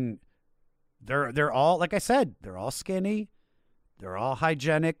 I mean, they're all, like I said, they're all skinny. They're all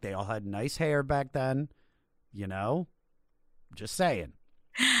hygienic. They all had nice hair back then, Just saying.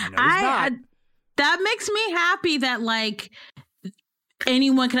 That makes me happy that like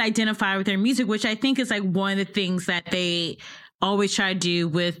anyone can identify with their music, which I think is like one of the things that they always try to do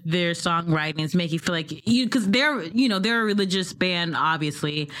with their songwriting, is make you feel like because they're a religious band,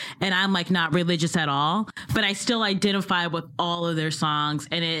 obviously, and I'm like not religious at all, but I still identify with all of their songs,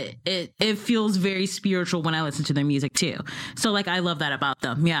 and it feels very spiritual when I listen to their music too. So like I love that about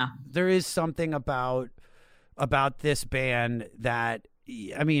them. Yeah, there is something about this band that,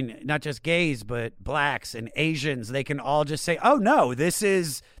 I mean, not just gays, but blacks and Asians, they can all just say, oh no, this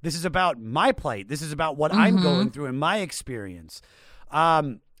is about my plight. This is about what I'm going through in my experience.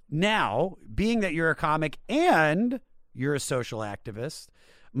 Now, being that you're a comic and you're a social activist,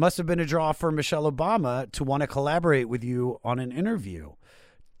 must have been a draw for Michelle Obama to want to collaborate with you on an interview.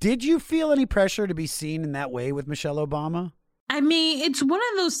 Did you feel any pressure to be seen in that way with Michelle Obama? I mean, it's one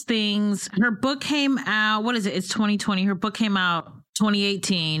of those things. Her book came out, what is it? It's 2020. Her book came out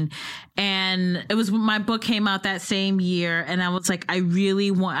 2018, and my book came out that same year, and I was like, I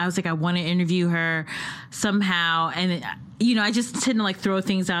want to interview her somehow, and I just tend to like throw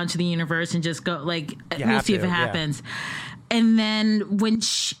things out into the universe and just go like, we'll see if it happens. And then when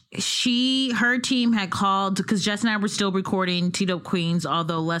her team had called, because Jess and I were still recording Teed Up Queens,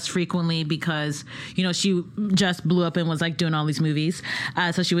 although less frequently because, she just blew up and was like doing all these movies.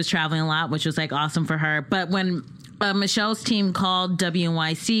 So she was traveling a lot, which was like awesome for her. But when Michelle's team called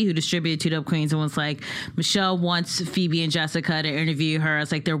WNYC, who distributed Teed Up Queens, and was like, Michelle wants Phoebe and Jessica to interview her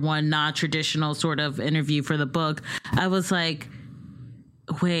as like their one non-traditional sort of interview for the book, I was like,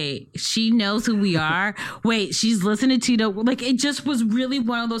 wait, she knows who we are? Wait, she's listening to Tito. Like, it just was really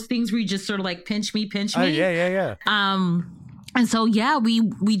one of those things where you just sort of like pinch me. Oh, yeah. And so,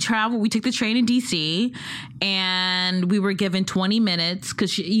 we traveled. We took the train in DC, and we were given 20 minutes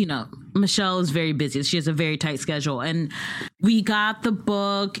because Michelle is very busy. She has a very tight schedule, and we got the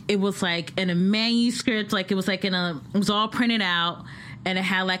book. It was like in a manuscript, like it was all printed out, and it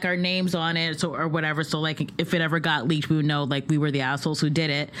had like our names on it, or whatever. So like if it ever got leaked, we would know like we were the assholes who did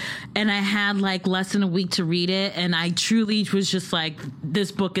it. And I had like less than a week to read it, and I truly was just like,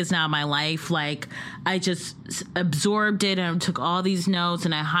 this book is now my life. Like I just absorbed it and took all these notes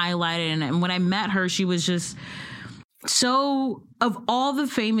and I highlighted. And when I met her, she was just so, of all the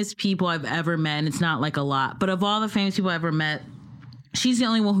famous people I've ever met, and it's not like a lot, but of all the famous people I've ever met, she's the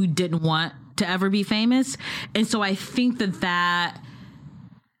only one who didn't want to ever be famous. And so I think that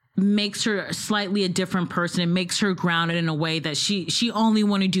makes her slightly a different person. It makes her grounded in a way that she only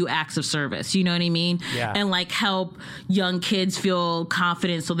want to do acts of service. You know what I mean? Yeah. And like help young kids feel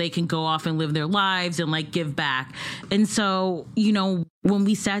confident so they can go off and live their lives and like give back. And so, when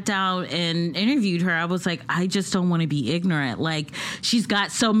we sat down and interviewed her, I was like, I just don't want to be ignorant. Like, she's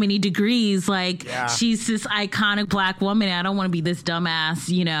got so many degrees. Like, she's this iconic black woman. I don't want to be this dumbass,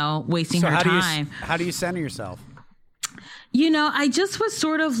 wasting her time. How do you center yourself? I just was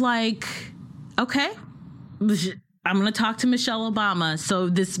sort of like, okay, I'm going to talk to Michelle Obama. So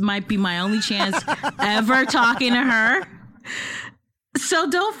this might be my only chance ever talking to her. So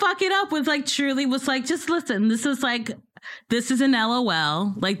don't fuck it up with like, truly was like, just listen, this is an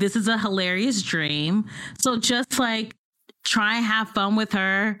LOL. Like, this is a hilarious dream. So just like try and have fun with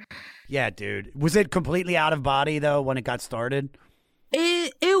her. Yeah, dude. Was it completely out of body though when it got started?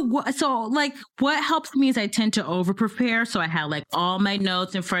 It was. So like what helps me is I tend to over prepare. So I had like all my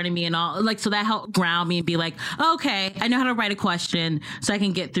notes in front of me and all, like, so that helped ground me and be like, okay, I know how to write a question so I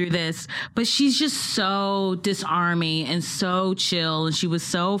can get through this. But she's just so disarming and so chill, and she was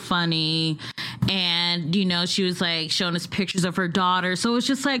so funny. And, you know, she was like showing us pictures of her daughter. So it was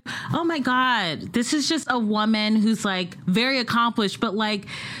just like, oh my God, this is just a woman who's like very accomplished, but like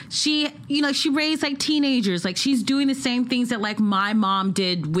she, you know, she raised like teenagers. Like she's doing the same things that like my mom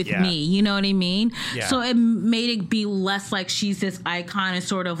did with me. You know what I mean? Yeah. So it made it be less like she's this icon and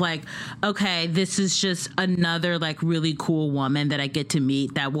sort of like, okay, this is just another like really cool woman that I get to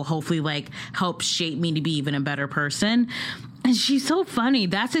meet that will hopefully like help shape me to be even a better person. And she's so funny.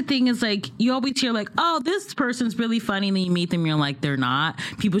 That's the thing is like, you always hear like, oh, this person's really funny. And then you meet them, you're like, they're not.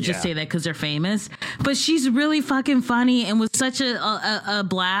 People just say that because they're famous. But she's really fucking funny and was such a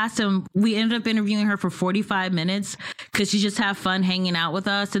blast. And we ended up interviewing her for 45 minutes because she just had fun hanging out with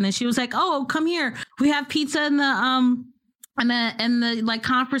us. And then she was like, oh, come here. We have pizza in the like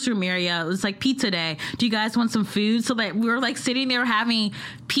conference room area. It was like pizza day. Do you guys want some food? So like we were like sitting there having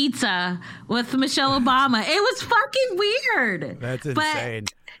pizza with Michelle Obama. It was fucking weird. That's insane.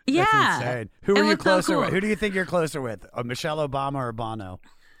 Yeah. That's insane. Who are you closer with? Cool. Who do you think you're closer with? Michelle Obama or Bono?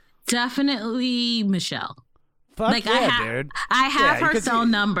 Definitely Michelle. Fuck like yeah, dude. I have her cell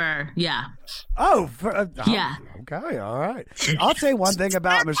number. Yeah. Oh, yeah. Okay, all right. I'll say one thing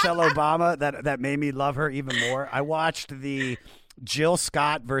about Michelle Obama that made me love her even more. I watched the Jill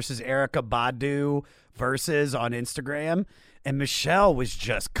Scott versus Erykah Badu versus on Instagram, and Michelle was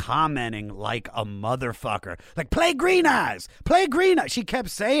just commenting like a motherfucker. Like, play Green Eyes. Play Green Eyes. She kept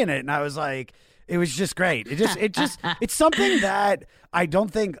saying it, and I was like, it was just great. It's something that I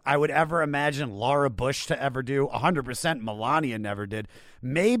don't think I would ever imagine Laura Bush to ever do. 100% Melania never did.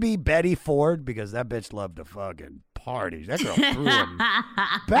 Maybe Betty Ford, because that bitch loved to fucking party. That girl threw him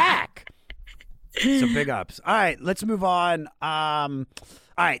back. So big ups. All right, let's move on. All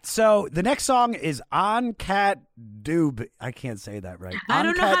right, so the next song is On Cat Doobie. I can't say that right. I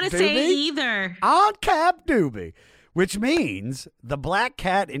don't know how to say it either. On Cat Doobie, which means the black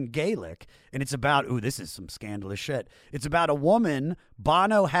cat in Gaelic. And it's about, this is some scandalous shit. It's about a woman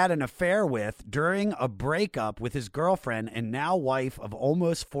Bono had an affair with during a breakup with his girlfriend and now wife of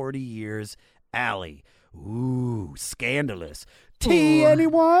almost 40 years, Allie. Ooh, scandalous. Tea,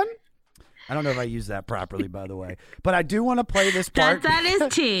 anyone? I don't know if I used that properly, by the way. But I do want to play this part. That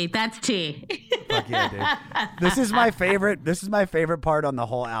is tea. That's tea. Fuck yeah, dude. This is my favorite part on the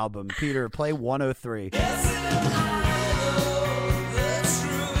whole album. Peter, play 103.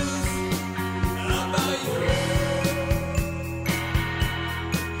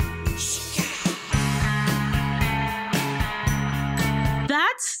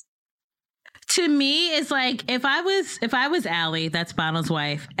 That's, to me, is like if I was Allie, that's Bono's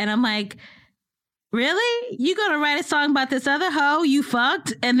wife, and I'm like, really? You gonna write a song about this other hoe you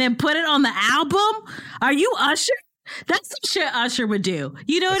fucked and then put it on the album? Are you Usher? That's some shit Usher would do.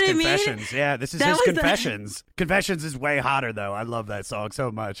 You know what I mean? Confessions. Yeah, this is his Confessions. Confessions is way hotter though. I love that song so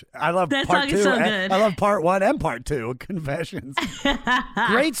much. I love that part song 2. is so good. I love part 1 and part 2. Confessions.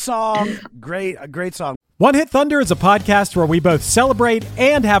 Great song. Great song. One Hit Thunder is a podcast where we both celebrate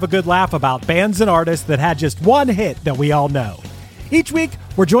and have a good laugh about bands and artists that had just one hit that we all know. Each week,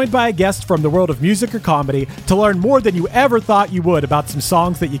 we're joined by a guest from the world of music or comedy to learn more than you ever thought you would about some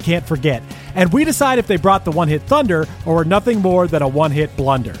songs that you can't forget. And we decide if they brought the One Hit Thunder or were nothing more than a one-hit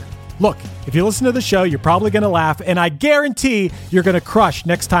blunder. Look, if you listen to the show, you're probably going to laugh, and I guarantee you're going to crush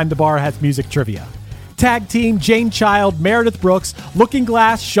next time the bar has music trivia. Tag Team, Jane Child, Meredith Brooks, Looking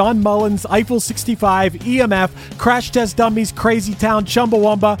Glass, Sean Mullins, Eiffel 65, EMF, Crash Test Dummies, Crazy Town,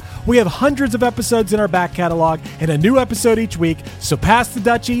 Chumbawamba. We have hundreds of episodes in our back catalog and a new episode each week, so pass the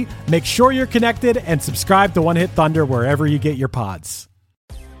Dutchie, make sure you're connected, and subscribe to One Hit Thunder wherever you get your pods.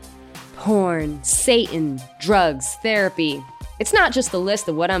 Porn, Satan, drugs, therapy. It's not just the list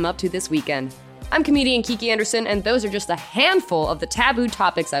of what I'm up to this weekend. I'm comedian Kiki Anderson, and those are just a handful of the taboo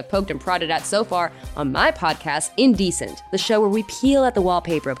topics I've poked and prodded at so far on my podcast, Indecent, the show where we peel at the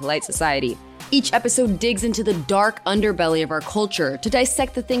wallpaper of polite society. Each episode digs into the dark underbelly of our culture to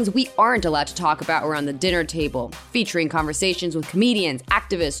dissect the things we aren't allowed to talk about around the dinner table, featuring conversations with comedians,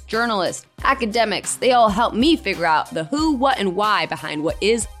 activists, journalists, academics. They all help me figure out the who, what, and why behind what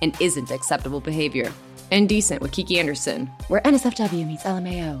is and isn't acceptable behavior. Indecent with Kiki Anderson, where NSFW meets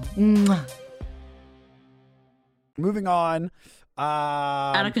LMAO. Mwah. Moving on.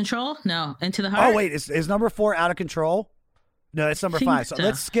 Out of Control? No. Into the Heart? Oh, wait. Is number 4 Out of Control? No, it's number 5. So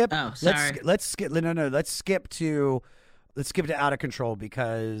let's skip. Oh, sorry. Let's skip. No. Let's skip to Out of Control,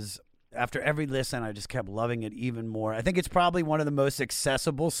 because after every listen, I just kept loving it even more. I think it's probably one of the most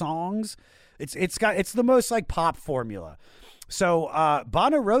accessible songs. It's the most like pop formula. So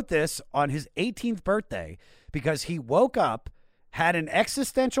Bono wrote this on his 18th birthday because he woke up had an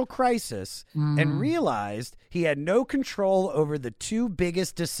existential crisis and realized he had no control over the two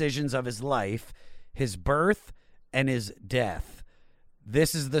biggest decisions of his life, his birth and his death.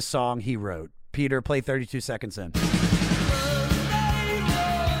 This is the song he wrote. Peter, play 32 seconds in.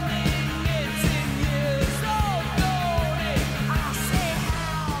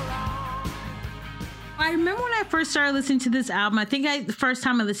 I remember when I first started listening to this album, I think the first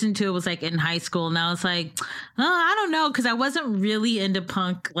time I listened to it was like in high school, and I was like, oh, I don't know, because I wasn't really into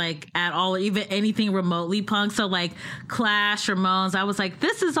punk like at all, or even anything remotely punk. So like Clash, Ramones, I was like,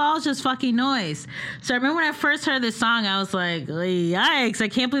 this is all just fucking noise. So I remember when I first heard this song, I was like, yikes, I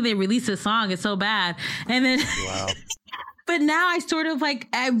can't believe they released this song. It's so bad. And then wow. But now I sort of like,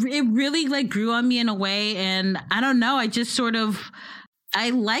 it really like grew on me in a way, and I don't know, I just sort of,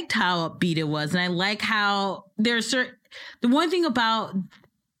 I liked how upbeat it was, and I like how there's the one thing about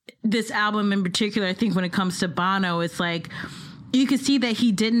this album in particular, I think when it comes to Bono, it's like you could see that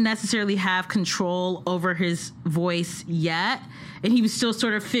he didn't necessarily have control over his voice yet, and he was still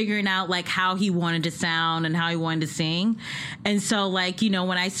sort of figuring out like how he wanted to sound and how he wanted to sing. And so like, you know,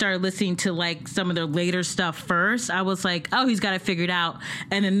 when I started listening to like some of their later stuff first, I was like, oh, he's got it figured out.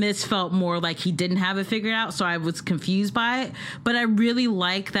 And then this felt more like he didn't have it figured out, so I was confused by it. But I really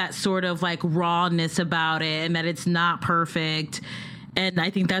like that sort of like rawness about it, and that it's not perfect. And I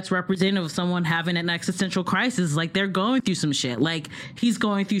think that's representative of someone having an existential crisis. Like they're going through some shit. Like he's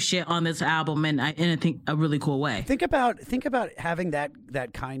going through shit on this album, and I think a really cool way. Think about having that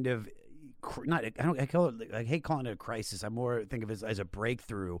kind of I hate calling it a crisis. I more think of it as a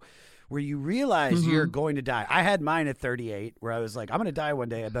breakthrough, where you realize you're going to die. I had mine at 38, where I was like, I'm going to die one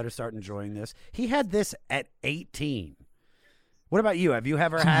day. I better start enjoying this. He had this at 18. What about you? Have you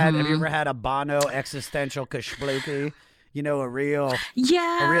ever had a Bono existential kashbluki? You know, a real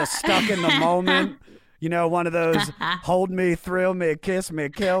stuck in the moment. You know, one of those hold me, thrill me, kiss me,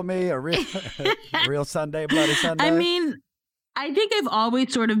 kill me, a real Sunday, Bloody Sunday. I mean, I think I've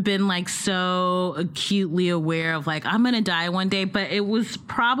always sort of been like so acutely aware of like, I'm going to die one day. But it was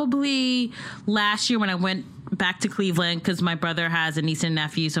probably last year when I went back to Cleveland, because my brother has a niece and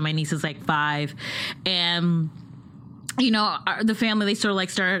nephew. So my niece is like 5. And you know, the family, they sort of like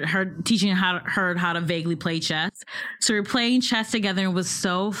started her teaching her how to vaguely play chess. So we were playing chess together, and it was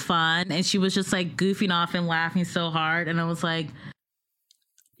so fun. And she was just like goofing off and laughing so hard. And I was like,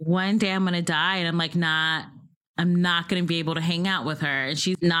 one day I'm going to die. And I'm like, I'm not going to be able to hang out with her. And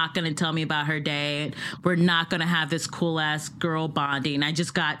she's not going to tell me about her day. And we're not going to have this cool ass girl bonding. I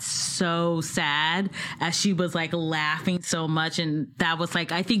just got so sad as she was like laughing so much. And that was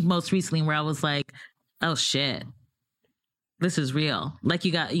like, I think most recently where I was like, oh shit. This is real. Like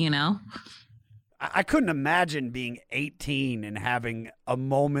you got, you know? I couldn't imagine being 18 and having a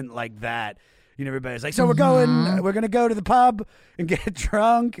moment like that. You know, everybody's like, so we're going to go to the pub and get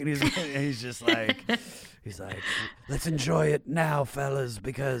drunk. And he's just like, let's enjoy it now, fellas,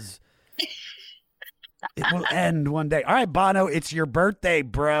 because it will end one day. All right, Bono, it's your birthday,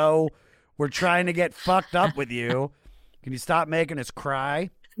 bro. We're trying to get fucked up with you. Can you stop making us cry?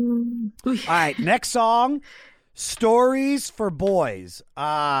 All right, next song. Stories for Boys.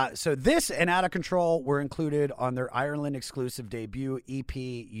 So this and Out of Control were included on their Ireland exclusive debut EP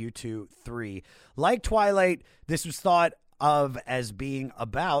U2 3. Like Twilight, this was thought of as being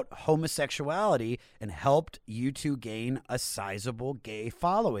about homosexuality and helped U2 gain a sizable gay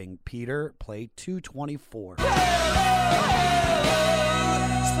following. Peter, play 224.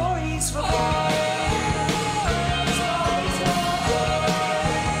 Stories for Boys.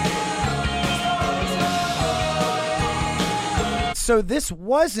 So this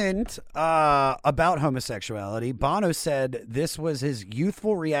wasn't about homosexuality. Bono said this was his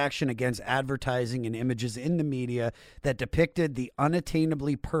youthful reaction against advertising and images in the media that depicted the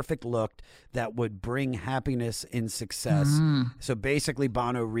unattainably perfect look that would bring happiness in success. So basically,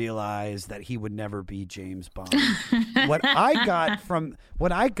 Bono realized that he would never be James Bond. What I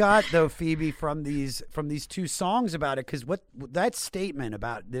got though, Phoebe, from these two songs about it, because what that statement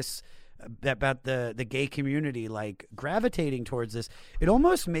about this. About the gay community like gravitating towards this, it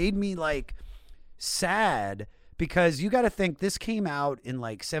almost made me like sad, because you got to think this came out in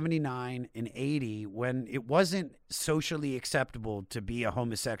like 79 and 80 when it wasn't socially acceptable to be a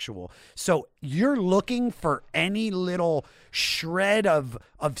homosexual. So you're looking for any little shred of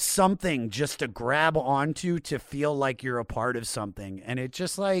something just to grab onto to feel like you're a part of something. And it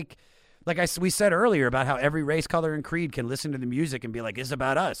just like we said earlier about how every race, color, and creed can listen to the music and be like, it's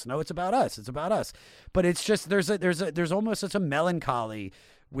about us. No, it's about us. It's about us. But it's just there's almost such a melancholy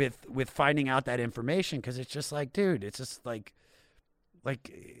with finding out that information, because it's just like, dude, it's just like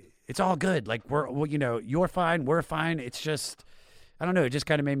it's all good. Like you're fine, we're fine. It's just I don't know. It just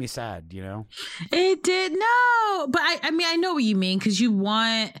kind of made me sad, It did. No, but I mean, I know what you mean, because you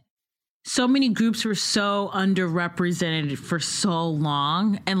want, so many groups were so underrepresented for so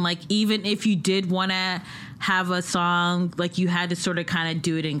long. And like, even if you did want to have a song, like you had to sort of kind of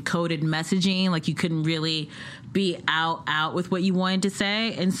do it in coded messaging. Like you couldn't really be out with what you wanted to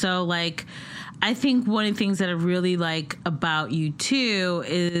say. And so like, I think one of the things that I really like about U2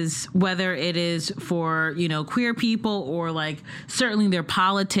 is whether it is for, queer people or like certainly their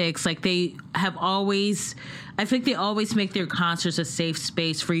politics, like they have always, I think they always make their concerts a safe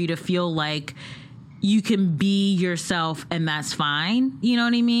space for you to feel like you can be yourself and that's fine. You know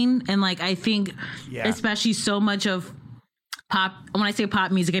what I mean? And like, I think especially so much of pop, when I say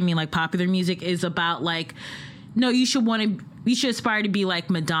pop music, I mean like popular music is about like, no, you should aspire to be like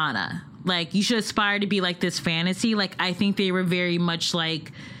Madonna. Like, you should aspire to be like this fantasy. Like, I think they were very much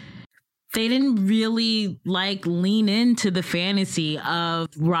like, they didn't really like lean into the fantasy of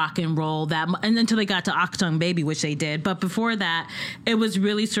rock and roll and until they got to Achtung Baby, which they did. But before that, it was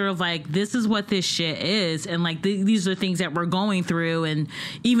really sort of like, this is what this shit is. And like, these are things that we're going through. And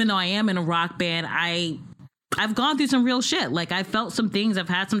even though I am in a rock band, I've gone through some real shit. Like, I felt some things. I've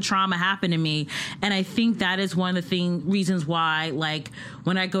had some trauma happen to me. And I think that is one of the reasons why, like,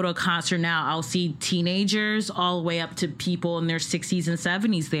 when I go to a concert now, I'll see teenagers all the way up to people in their 60s and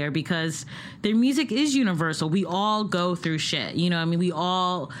 70s there, because their music is universal. We all go through shit. You know what I mean? We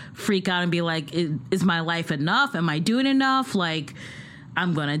all freak out and be like, is my life enough? Am I doing enough? Like,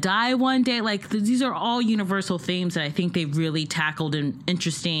 I'm going to die one day. Like, these are all universal themes that I think they've really tackled in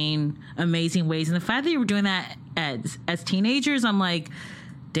interesting, amazing ways. And the fact that you were doing that as teenagers, I'm like,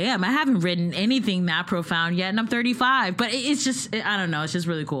 damn, I haven't written anything that profound yet, and I'm 35. But it's just, I don't know, it's just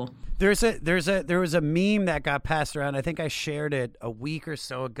really cool. There was a meme that got passed around. I think I shared it a week or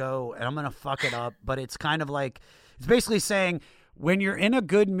so ago, and I'm going to fuck it up, but it's kind of like, it's basically saying, when you're in a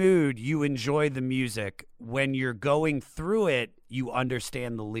good mood, you enjoy the music. When you're going through it, you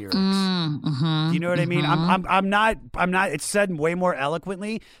understand the lyrics. You know what I mean? I'm not, it's said way more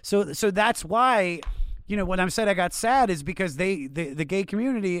eloquently. So that's why, when I'm saying I got sad is because the gay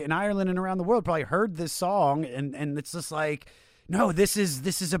community in Ireland and around the world probably heard this song and it's just like, no, this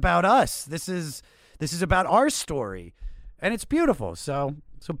is about us. This is about our story. And it's beautiful. So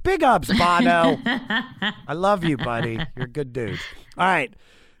big ups, Bono. I love you, buddy. You're a good dude. All right.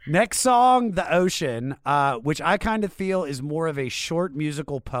 Next song, The Ocean, which I kind of feel is more of a short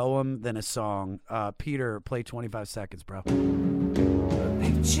musical poem than a song. Peter, play 25 seconds, bro. Picture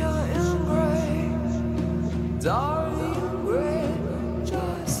in gray, darling gray,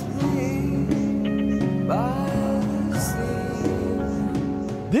 just me by the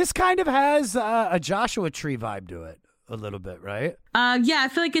sea. This kind of has a Joshua Tree vibe to it. A little bit, right? Yeah, I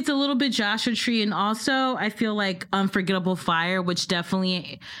feel like it's a little bit Joshua Tree, and also I feel like Unforgettable Fire, which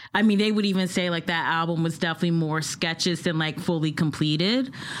definitely, I mean, they would even say like that album was definitely more sketches than like fully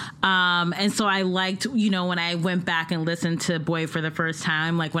completed. And so I liked, when I went back and listened to Boy for the first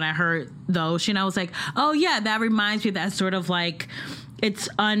time, like when I heard The Ocean, I was like, oh yeah, that reminds me of that sort of like, it's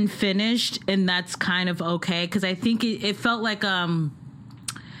unfinished, and that's kind of okay, because I think it felt like,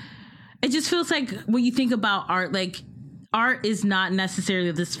 it just feels like when you think about art, like, art is not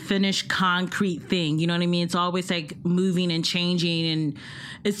necessarily this finished concrete thing. You know what I mean? It's always like moving and changing, and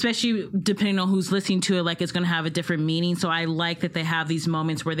especially depending on who's listening to it, like it's going to have a different meaning. So I like that they have these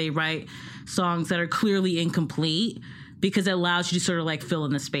moments where they write songs that are clearly incomplete, because it allows you to sort of like fill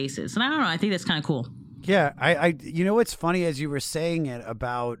in the spaces. And I don't know, I think that's kind of cool. Yeah. I what's funny, as you were saying it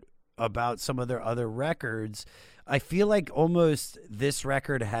about some of their other records, I feel like almost this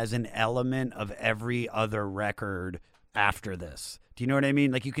record has an element of every other record after this. Do you know what I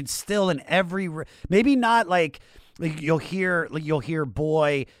mean? Like, you can still in every, maybe not like you'll hear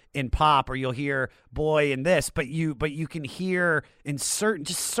Boy in pop, or you'll hear Boy in this, but you can hear in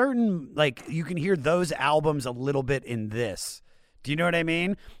certain like, you can hear those albums a little bit in this. Do you know what I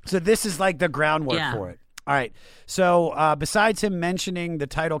mean? So this is like the groundwork for it. All right. So besides him mentioning the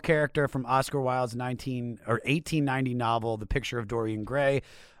title character from Oscar Wilde's 1890 novel, The Picture of Dorian Gray,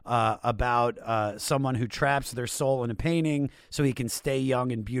 about someone who traps their soul in a painting so he can stay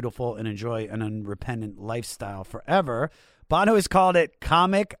young and beautiful and enjoy an unrepentant lifestyle forever, Bono has called it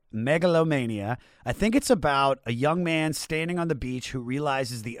comic megalomania. I think it's about a young man standing on the beach who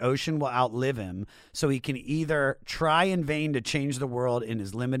realizes the ocean will outlive him, so he can either try in vain to change the world in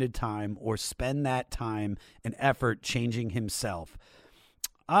his limited time or spend that time and effort changing himself.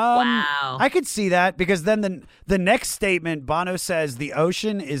 Wow. I could see that, because then the next statement, Bono says, the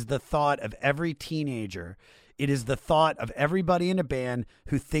ocean is the thought of every teenager. It is the thought of everybody in a band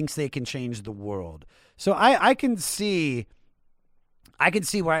who thinks they can change the world. So I can see I can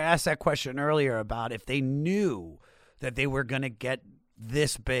see why I asked that question earlier about if they knew that they were going to get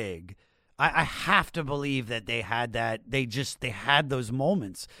this big. I have to believe that they had that. They had those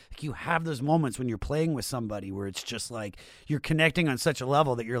moments. Like, you have those moments when you're playing with somebody where it's just like you're connecting on such a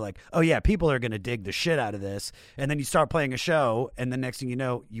level that you're like, oh yeah, people are going to dig the shit out of this. And then you start playing a show, and the next thing you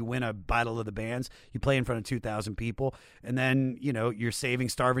know, you win a Battle of the Bands. You play in front of 2,000 people, and then, you know, you're saving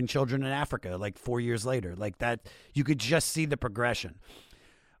starving children in Africa like 4 years later. Like that, you could just see the progression.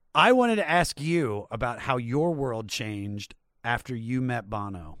 I wanted to ask you about how your world changed after you met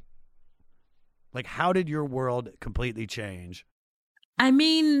Bono. Like, how did your world completely change? I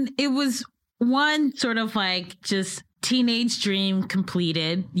mean, it was one sort of like just teenage dream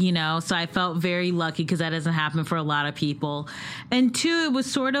completed, you know, so I felt very lucky because that doesn't happen for a lot of people. And two, it was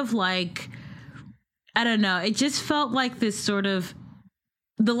sort of like, I don't know, it just felt like this sort of,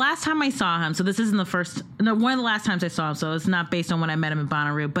 the last time I saw him, so this isn't one of the last times I saw him, so it's not based on when I met him in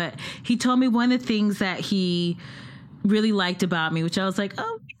Bonnaroo, but he told me one of the things that he really liked about me, which I was like,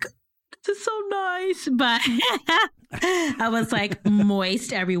 oh my God, this is so nice, but I was like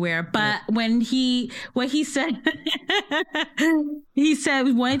moist everywhere. But what he said, he said,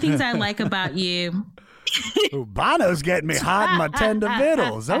 one of the things I like about you. Ooh, Bono's getting me hot in my tender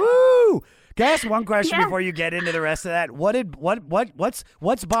vittles. Ooh. Can I ask one question before you get into the rest of that?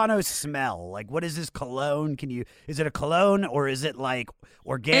 What's Bono's smell? Like, what is his cologne? Is it a cologne or is it like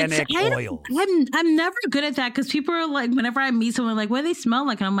organic oils? I'm never good at that because people are like, whenever I meet someone, like, what do they smell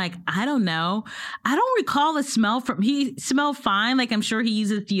like? And I'm like, I don't know. I don't recall the smell he smelled fine. Like, I'm sure he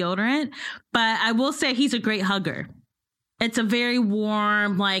uses deodorant, but I will say he's a great hugger. It's a very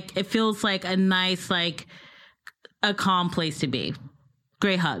warm, like, it feels like a nice, like a calm place to be.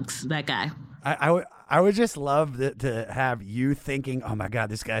 Great hugs, that guy. I would just love to have you thinking, oh my God,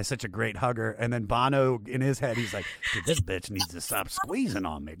 this guy is such a great hugger. And then Bono in his head, he's like, dude, this bitch needs to stop squeezing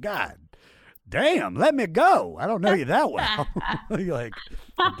on me. God damn, let me go. I don't know you that well. You're like,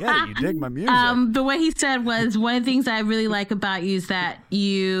 forget it. You dig my music. But what he said was, one of the things I really like about you is that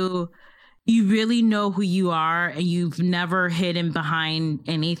you really know who you are and you've never hidden behind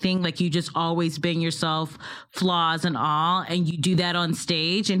anything. Like, you just always been yourself, flaws and all, and you do that on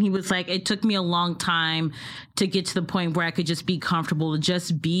stage. And he was like, it took me a long time to get to the point where I could just be comfortable to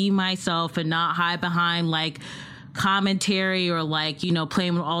just be myself and not hide behind like commentary or like, you know,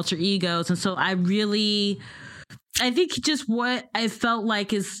 playing with alter egos. And so I think just what I felt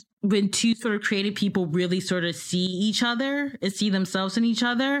like is when two sort of creative people really sort of see each other and see themselves in each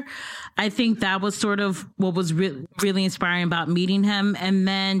other, I think that was sort of what was really inspiring about meeting him. And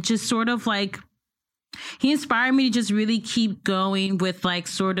then just sort of like, he inspired me to just really keep going with like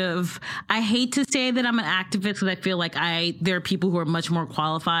sort of, I hate to say that I'm an activist because I feel like there are people who are much more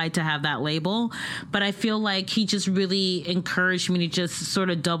qualified to have that label, but I feel like he just really encouraged me to just sort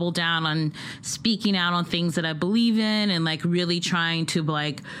of double down on speaking out on things that I believe in and like really trying to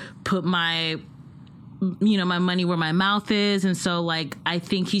like put my money where my mouth is. And so like, I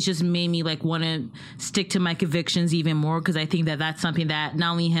think he's just made me like want to stick to my convictions even more, because I think that that's something that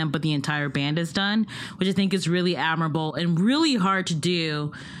not only him, but the entire band has done, which I think is really admirable and really hard to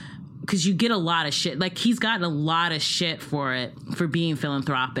do, because you get a lot of shit. Like, he's gotten a lot of shit for being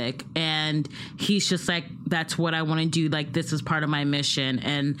philanthropic. And he's just like, that's what I want to do. Like, this is part of my mission.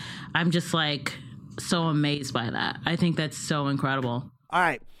 And I'm just like so amazed by that. I think that's so incredible. All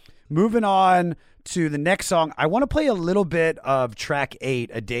right, moving on to the next song. I want to play a little bit of track 8,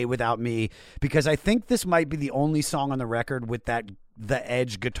 A Day Without Me, because I think this might be the only song on the record with the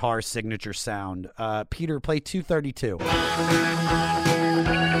Edge guitar signature sound. Peter, play 232.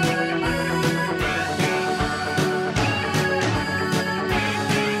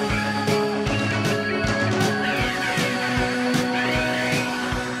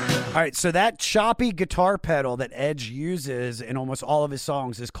 All right, so that choppy guitar pedal that Edge uses in almost all of his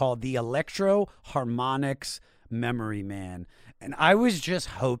songs is called the Electro Harmonics Memory Man. And I was just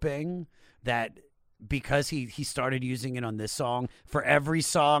hoping that because he started using it on this song, for every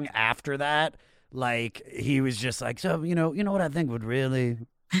song after that, like, he was just like, so, you know what I think would really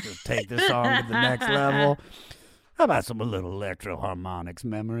take this song to the next level? How about some little Electro Harmonics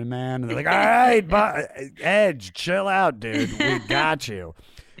Memory Man? And they're like, all right, Edge, chill out, dude. We got you.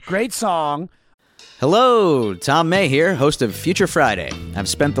 Great song. Hello, Tom May here, host of Future Friday. I've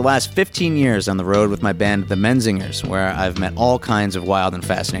spent the last 15 years on the road with my band, The Menzingers, where I've met all kinds of wild and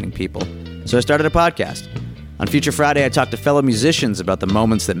fascinating people. So I started a podcast. On Future Friday, I talk to fellow musicians about the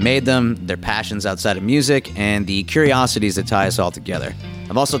moments that made them, their passions outside of music, and the curiosities that tie us all together.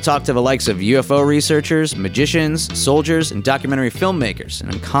 I've also talked to the likes of UFO researchers, magicians, soldiers, and documentary filmmakers,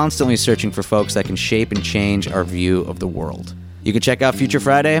 and I'm constantly searching for folks that can shape and change our view of the world. You can check out Future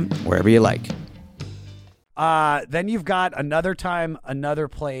Friday wherever you like. Then you've got Another Time, Another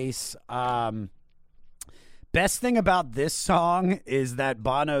Place. Best thing about this song is that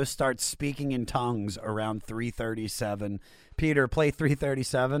Bono starts speaking in tongues around 3:37. Peter, play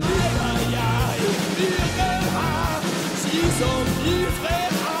 3:37.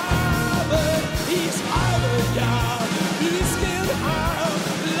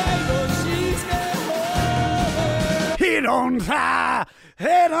 He don't try. He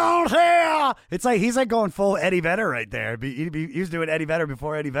don't care. It's like he's like going full Eddie Vedder right there. He was doing Eddie Vedder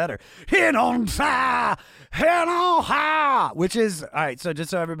before Eddie Vedder. He don't try. He don't try. Which is, all right, so just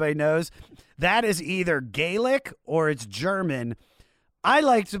so everybody knows, that is either Gaelic or it's German. I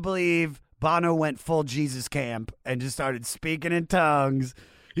like to believe Bono went full Jesus camp and just started speaking in tongues.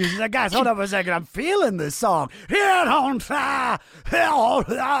 He's just like, guys, hold up a second. I'm feeling this song. He don't try. He don't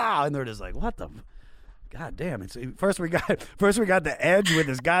try. And they're just like, what the... God damn! First we got the Edge with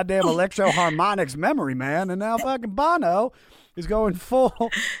his goddamn electro harmonics memory man, and now fucking Bono is going full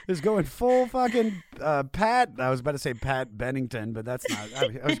fucking Pat. I was about to say Pat Bennington, but that's not. I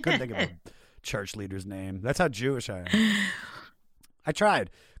couldn't think of a church leader's name. That's how Jewish I am. I tried.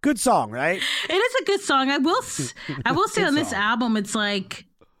 Good song, right? It is a good song. I will say on this album, it's like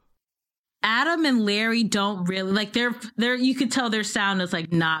Adam and Larry don't really like they're you could tell their sound has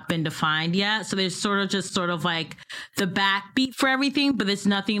like not been defined yet. So there's sort of like the backbeat for everything, but there's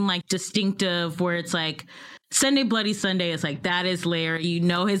nothing like distinctive where it's like Sunday Bloody Sunday is like, that is Larry. You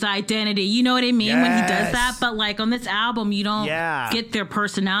know his identity. You know what I mean? Yes. When he does that. But like on this album, you don't get their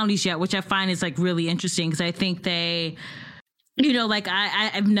personalities yet, which I find is like really interesting because I think they... You know, like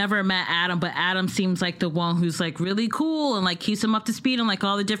I've never met Adam, but Adam seems like the one who's like really cool and like keeps him up to speed on like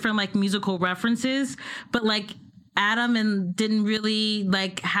all the different like musical references. But like Adam didn't really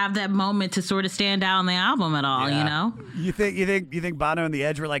like have that moment to sort of stand out on the album at all. You know, you think Bono and the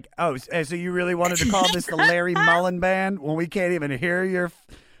Edge were like, oh, so you really wanted to call this the Larry Mullen Band when we can't even hear your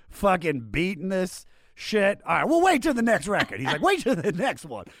fucking beating this shit. All right, we'll wait till the next record. He's like, wait till the next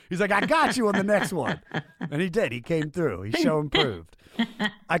one. He's like, I got you on the next one. And he did. He came through. He show improved.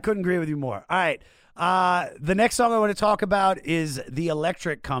 I couldn't agree with you more. All right. The next song I want to talk about is The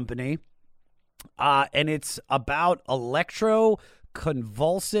Electric Company. And it's about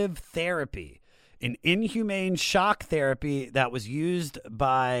electroconvulsive therapy, an inhumane shock therapy that was used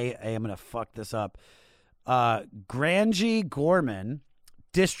by, I'm going to fuck this up, Grangie Gorman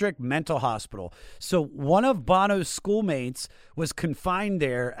District Mental Hospital. So one of Bono's schoolmates was confined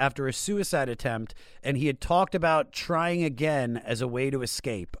there after a suicide attempt, and he had talked about trying again as a way to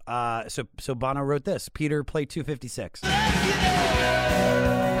escape. So Bono wrote this. Peter, play 256.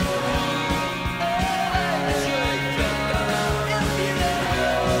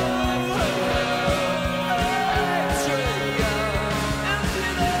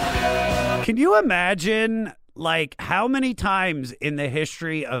 Can you imagine, like, how many times in the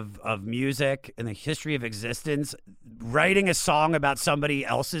history of music, in the history of existence, writing a song about somebody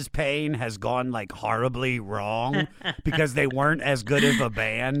else's pain has gone, like, horribly wrong because they weren't as good of a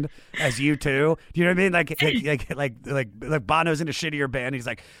band as you two? Do you know what I mean? Like Bono's in a shittier band. He's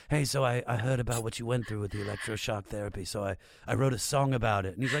like, hey, so I heard about what you went through with the electroshock therapy, so I wrote a song about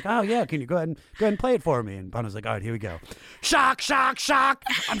it. And he's like, oh, yeah, can you go ahead and play it for me? And Bono's like, all right, here we go. Shock, shock, shock.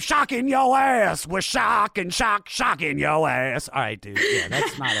 I'm shocking your ass. We're shocking your ass. All right, dude. Yeah,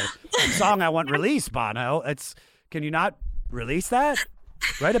 that's not a song I want released, Bono. Can you not release that?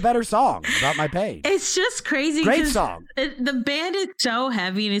 Write a better song about my pain. It's just crazy. Great song. The band is so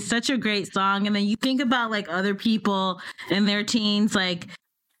heavy and it's such a great song. And then you think about like other people in their teens, like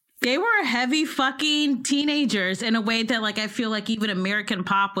they were heavy fucking teenagers in a way that like I feel like even American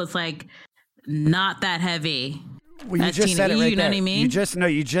pop was like not that heavy. Well, you just said it right there. You know what I mean? You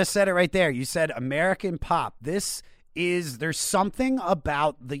just said it right there. You said American pop. There's something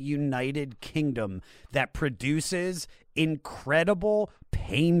about the United Kingdom that produces incredible,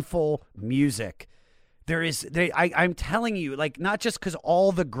 painful music. I'm telling you, like, not just because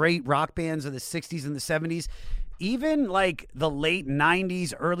all the great rock bands of the 60s and the 70s, even like the late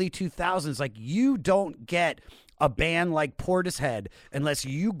 90s, early 2000s, like you don't get a band like Portishead unless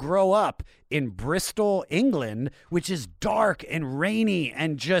you grow up in Bristol, England, which is dark and rainy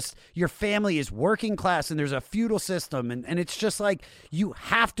and just your family is working class and there's a feudal system. And it's just like you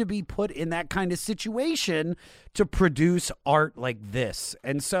have to be put in that kind of situation to produce art like this.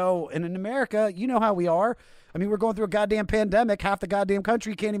 And in America, you know how we are. I mean, we're going through a goddamn pandemic. Half the goddamn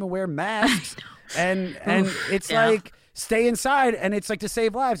country can't even wear masks. and it's like... Stay inside, and it's like to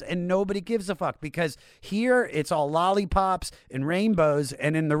save lives, and nobody gives a fuck because here it's all lollipops and rainbows,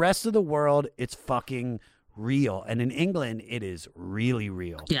 and in the rest of the world, it's fucking real. And in England, it is really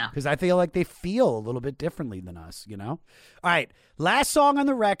real. Yeah. Because I feel like they feel a little bit differently than us, you know? All right. Last song on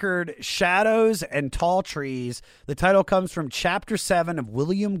the record, Shadows and Tall Trees. The title comes from Chapter 7 of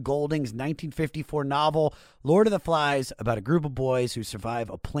William Golding's 1954 novel, Lord of the Flies, about a group of boys who survive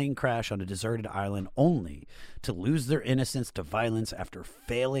a plane crash on a deserted island only to lose their innocence to violence after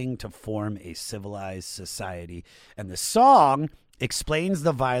failing to form a civilized society. And the song explains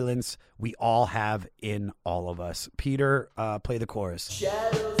the violence we all have in all of us. Peter, play the chorus.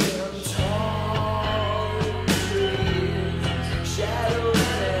 Shadows and tall trees, shadows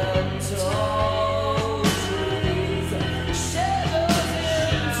and tall trees, shadows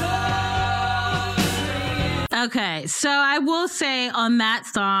and tall trees. Okay, so I will say on that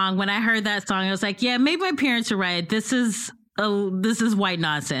song, when I heard that song, I was like, yeah, maybe my parents are right. This is white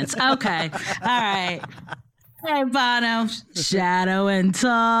nonsense. Okay, all right. Hey, Bono, shadow and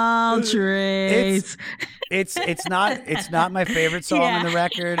tall trees. It's not my favorite song on the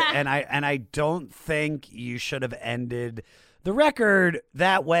record, and I don't think you should have ended the record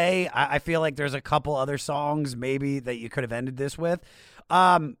that way. I feel like there's a couple other songs maybe that you could have ended this with,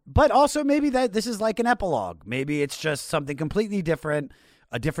 but also maybe that this is like an epilogue. Maybe it's just something completely different,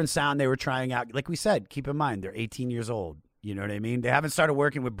 a different sound they were trying out. Like we said, keep in mind they're 18 years old. You know what I mean? They haven't started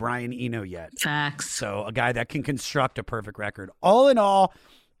working with Brian Eno yet. Facts. So a guy that can construct a perfect record. All in all,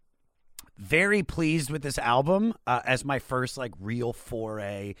 very pleased with this album as my first like real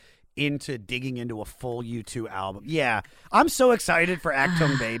foray into digging into a full U2 album. Yeah, I'm so excited for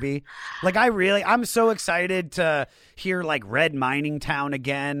Achtung Baby. Like I'm so excited to hear like Red Mining Town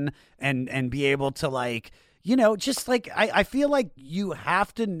again and be able to like, you know, just like I feel like you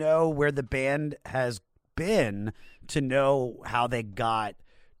have to know where the band has been to know how they got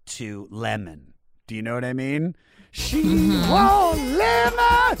to Lemon. Do you know what I mean? She won't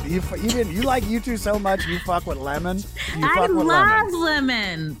Lemon. You like U2 so much you fuck with Lemon. I love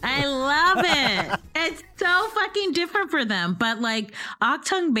Lemon. I love it. It's so fucking different for them. But like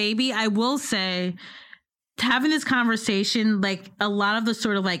Achtung Baby, I will say, having this conversation, like a lot of the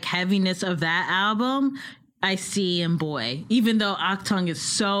sort of like heaviness of that album I see in Boy, even though Achtung is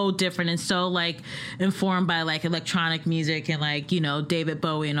so different and so like informed by like electronic music and like, you know, David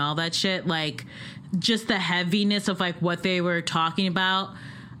Bowie and all that shit, like just the heaviness of like what they were talking about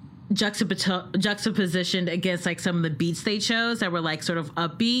juxtapositioned against like some of the beats they chose that were like sort of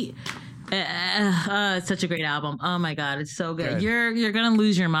upbeat. It's such a great album. Oh my God, it's so good. You're gonna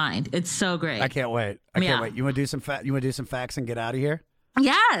lose your mind. It's so great. I can't wait. I can't wait. You want to do some facts and get out of here?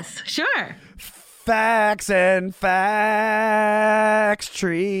 Yes, sure. Facts and facts,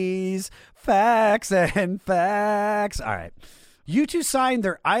 trees, facts and facts. All right. U2 signed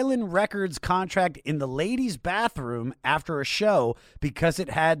their Island Records contract in the ladies' bathroom after a show because it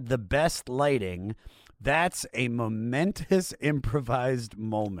had the best lighting. That's a momentous improvised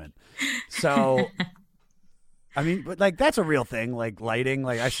moment. So, I mean, but like that's a real thing, like lighting.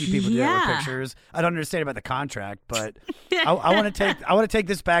 Like I see people do that with pictures. I don't understand about the contract, but I want to take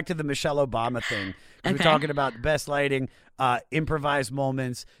this back to the Michelle Obama thing. Okay. We're talking about best lighting, improvised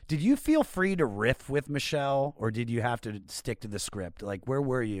moments. Did you feel free to riff with Michelle, or did you have to stick to the script? Like, where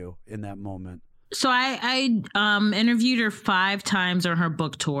were you in that moment? So I interviewed her 5 times on her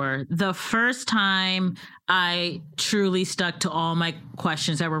book tour. The first time I truly stuck to all my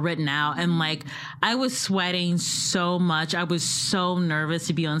questions that were written out. And like, I was sweating so much. I was so nervous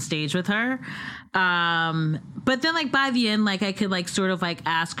to be on stage with her. But then like by the end, like I could like sort of like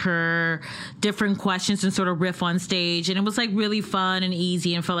ask her different questions and sort of riff on stage. And it was like really fun and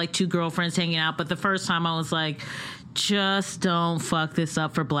easy and felt like 2 girlfriends hanging out. But the first time I was like, just don't fuck this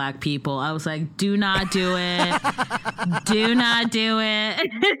up for Black people. I was like, do not do it. Do not do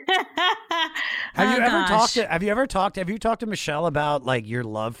it. Have you talked to Michelle about like your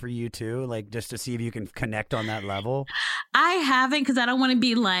love for U2, like just to see if you can connect on that level? I haven't, because I don't want to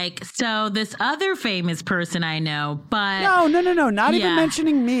be like, so this other famous person I know, but no, not even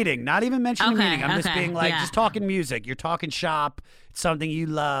mentioning meeting. I'm just being like, just talking music. You're talking shop. It's something you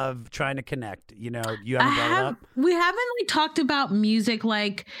love, trying to connect. You know, you haven't brought it up. We haven't like talked about music.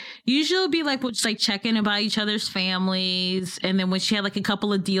 Like usually it'll be like we'll just like check in about each other's families, and then when she had like a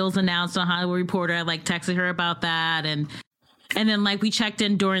couple of deals announced on Hollywood Reporter, I like texted her about that, and then like we checked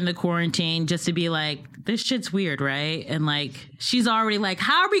in during the quarantine just to be like, this shit's weird, right? And like she's already like,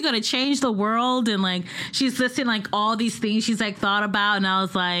 how are we gonna change the world? And like she's listing like all these things she's like thought about, and I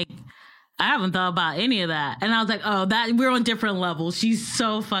was like, I haven't thought about any of that. And I was like, oh, that we're on different levels. She's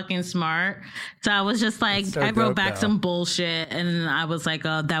so fucking smart. So I was just like, so I wrote back some bullshit, and I was like,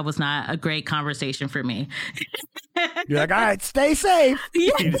 oh, that was not a great conversation for me. You're like, all right, stay safe.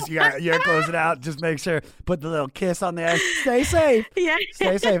 You gotta close it out. Just make sure, put the little kiss on the end. Stay safe. Yeah.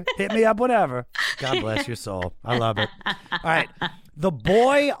 Stay safe. Hit me up whenever. God bless your soul. I love it. All right. The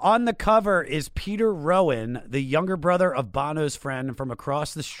boy on the cover is Peter Rowan, the younger brother of Bono's friend from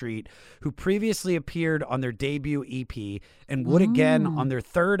across the street, who previously appeared on their debut EP and would again on their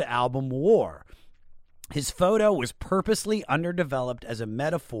third album, War. His photo was purposely underdeveloped as a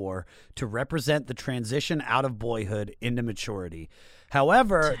metaphor to represent the transition out of boyhood into maturity.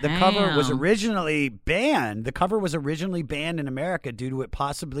 However, the cover was originally banned. The cover was originally banned in America due to it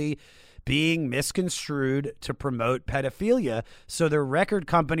possibly being misconstrued to promote pedophilia. So the record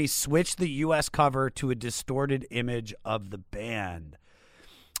company switched the U.S. cover to a distorted image of the band.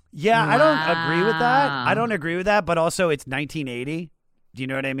 Yeah, I don't agree with that. I don't agree with that, but also it's 1980. Do you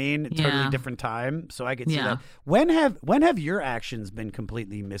know what I mean? Totally different time. So I could see that. When have your actions been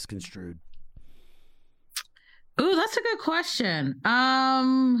completely misconstrued? Ooh, that's a good question.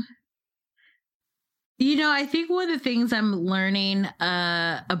 I think one of the things I'm learning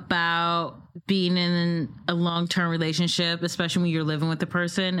about being in a long-term relationship, especially when you're living with the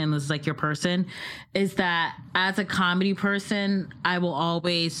person and this is like your person, is that as a comedy person, I will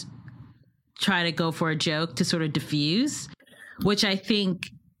always try to go for a joke to sort of diffuse, which I think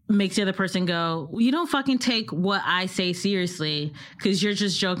makes the other person go, well, you don't fucking take what I say seriously because you're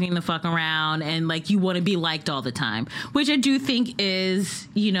just joking the fuck around and like you want to be liked all the time, which I do think is,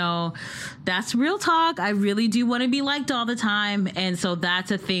 that's real talk. I really do want to be liked all the time. And so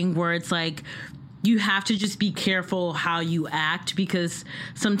that's a thing where it's like, you have to just be careful how you act because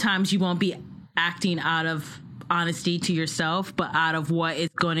sometimes you won't be acting out of honesty to yourself, but out of what is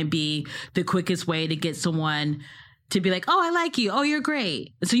going to be the quickest way to get someone to be like, oh, I like you. Oh, you're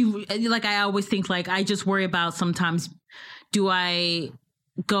great. So I always think I just worry about sometimes, do I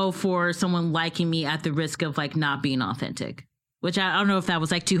go for someone liking me at the risk of not being authentic? Which I don't know if that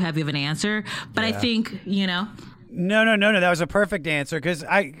was too heavy of an answer, but I think, No. That was a perfect answer because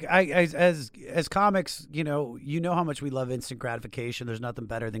I as comics, you know how much we love instant gratification. There's nothing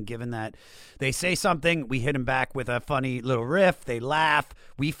better than given that they say something, we hit them back with a funny little riff, they laugh,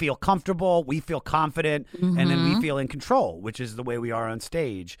 we feel comfortable, we feel confident, and then we feel in control, which is the way we are on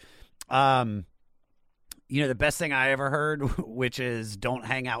stage. The best thing I ever heard, which is don't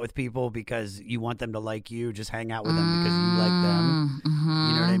hang out with people because you want them to like you. Just hang out with them because you like them.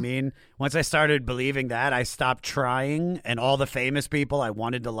 You know what I mean? Once I started believing that, I stopped trying. And all the famous people I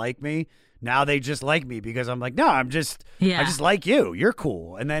wanted to like me, now they just like me because I'm like, no, I just like you. You're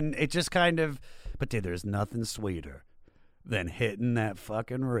cool. And then it just kind of, but dude, there's nothing sweeter than hitting that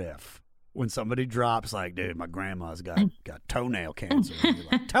fucking riff. When somebody drops dude, my grandma's got toenail cancer. And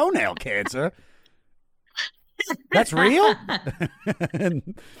you're like, toenail cancer? That's real? No,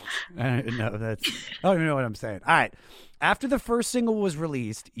 I don't even know what I'm saying. All right. After the first single was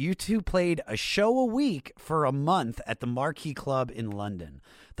released, U2 played a show a week for a month at the Marquee Club in London.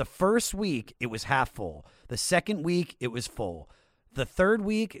 The first week, it was half full. The second week, it was full. The third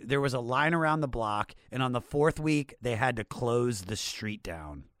week, there was a line around the block. And on the fourth week, they had to close the street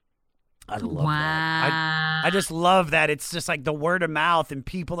down. I love that. I just love that. It's just the word of mouth and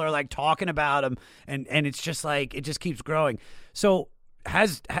people are talking about them and it's just it just keeps growing. So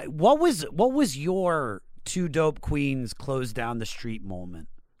what was your Two Dope Queens close down the street moment?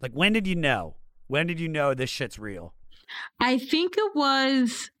 When did you know? When did you know this shit's real? I think it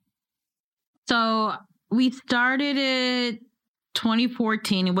was, so we started it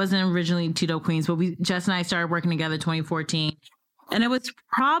 2014. It wasn't originally Two Dope Queens, but Jess and I started working together 2014. And it was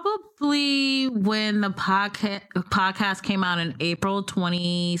probably when the podcast came out in April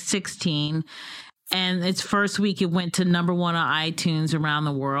 2016. And its first week, it went to number 1 on iTunes around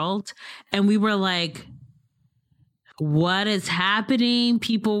the world. And we were like, what is happening?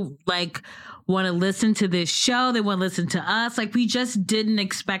 People want to listen to this show. They want to listen to us. We just didn't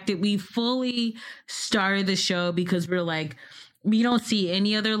expect it. We fully started the show because we're we don't see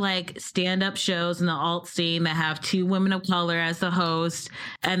any other stand-up shows in the alt scene that have 2 women of color as the host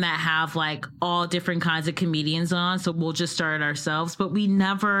and that have all different kinds of comedians on. So we'll just start it ourselves. But we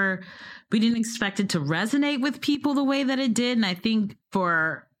didn't expect it to resonate with people the way that it did. And I think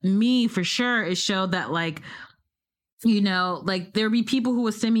for me, for sure, it showed that there'd be people who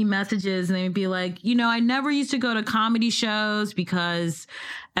would send me messages and they'd be like, I never used to go to comedy shows because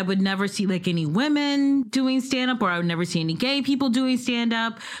I would never see any women doing stand-up or I would never see any gay people doing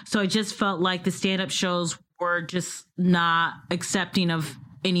stand-up. So I just felt like the stand-up shows were just not accepting of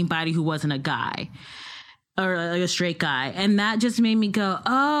anybody who wasn't a guy or a straight guy. And that just made me go,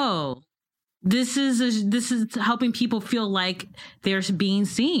 oh, this is helping people feel like they're being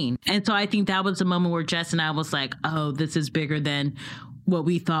seen. And so I think that was the moment where Jess and I was like, oh, this is bigger than what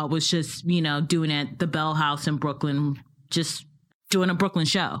we thought was just, doing at the Bell House in Brooklyn, just doing a Brooklyn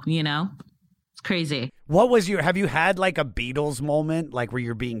show, It's crazy. Have you had like a Beatles moment, like where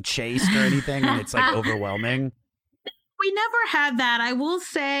you're being chased or anything and it's like overwhelming? We never had that. I will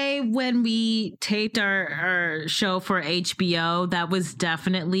say when we taped our show for HBO, that was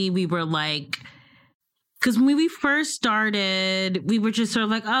definitely, we were like, because when we first started, we were just sort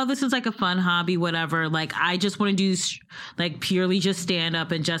of like, oh, this is like a fun hobby, whatever. Like, I just want to do like purely just stand up.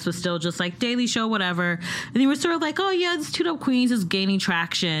 And Jess was still just like Daily Show, whatever. And they were sort of like, oh, yeah, this Two Dope Queens is gaining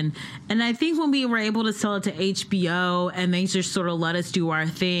traction. And I think when we were able to sell it to HBO and they just sort of let us do our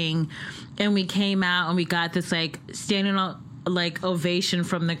thing, and we came out and we got this like standing on like ovation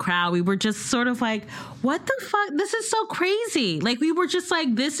from the crowd, we were just sort of like, what the fuck? This is so crazy. Like, we were just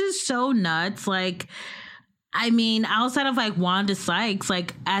like, this is so nuts. Like, I mean, outside of like Wanda Sykes,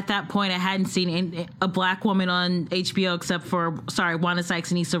 like at that point I hadn't seen a black woman on HBO except for, Wanda Sykes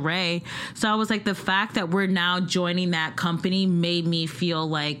and Issa Rae. So I was like, the fact that we're now joining that company made me feel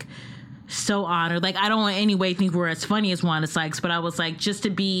like so honored. Like, I don't in any way think we're as funny as Wanda Sykes, but I was like, just to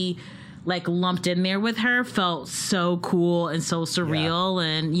be like lumped in there with her felt so cool and so surreal.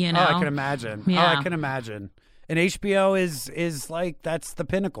 And Oh, I can imagine. Yeah. Oh, I can imagine. And HBO is like, that's the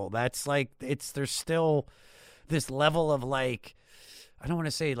pinnacle. That's like, there's still this level of like, I don't want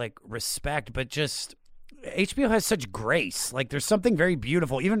to say like respect, but just HBO has such grace. Like, there's something very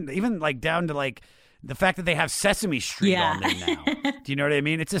beautiful, even like down to like the fact that they have Sesame Street on there now. Do you know what I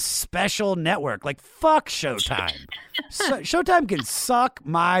mean? It's a special network. Like, fuck Showtime. Showtime can suck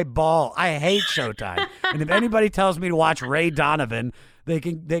my ball. I hate Showtime. And if anybody tells me to watch Ray Donovan, they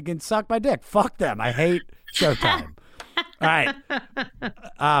can suck my dick. Fuck them. I hate Showtime. All right.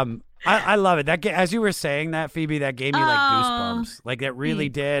 I love it. That as you were saying that, Phoebe, that gave me like goosebumps. Like, that really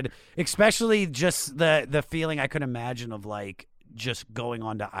did. Especially just the feeling I could imagine of like just going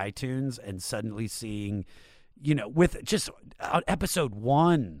onto iTunes and suddenly seeing, with just episode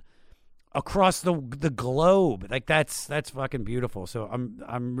 1 across the globe. Like, that's fucking beautiful. So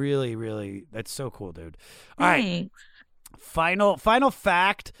I'm really, really, that's so cool, dude. All right. Final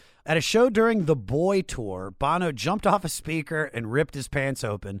fact. At a show during the Boy Tour, Bono jumped off a speaker and ripped his pants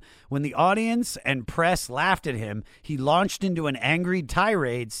open. When the audience and press laughed at him, he launched into an angry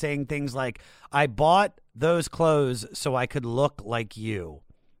tirade saying things like, I bought those clothes so I could look like you.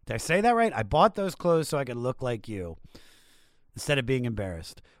 Did I say that right? I bought those clothes so I could look like you. Instead of being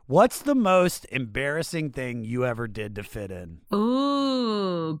embarrassed. What's the most embarrassing thing you ever did to fit in?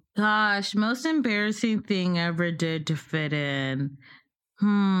 Ooh, gosh, most embarrassing thing I ever did to fit in.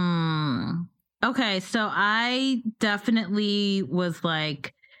 Okay, so I definitely was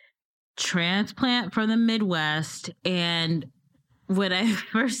like transplant from the Midwest, and when I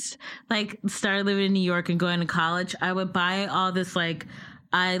first like started living in New York and going to college, I would buy all this like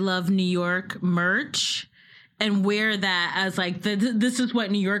I Love New York merch and wear that as like this is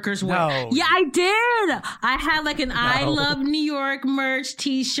what New Yorkers wear. No. Yeah, I did. I had like an I Love New York merch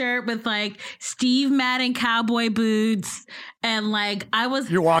t-shirt with like Steve Madden cowboy boots, and like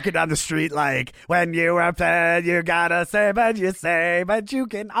You're walking down the street like, when you are fed, you gotta say, but you say, but you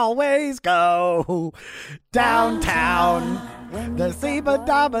can always go downtown. The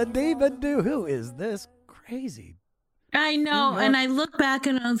see-ba-da-ba-dee-ba-doo. Who is this crazy? I know, and I look back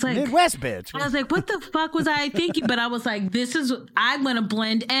and I was like, Midwest bitch. I was like, what the fuck was I thinking? But I was like, I'm going to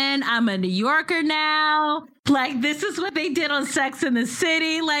blend in. I'm a New Yorker now. Like, this is what they did on Sex and the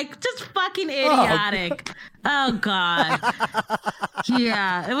City. Like, just fucking idiotic. Oh, God.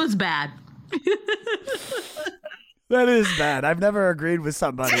 Yeah, it was bad. That is bad. I've never agreed with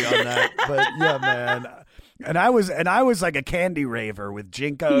somebody on that. But yeah, man. And I was like a candy raver with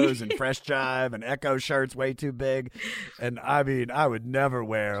Jinkos and Fresh Jive and Echo shirts way too big. And I mean, I would never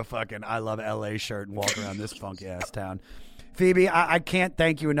wear a fucking I Love LA shirt and walk around this funky ass town. Phoebe, I can't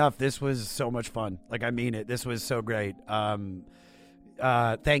thank you enough. This was so much fun. Like, I mean it. This was so great.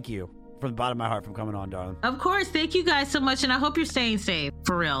 Thank you from the bottom of my heart for coming on, darling. Of course. Thank you guys so much. And I hope you're staying safe.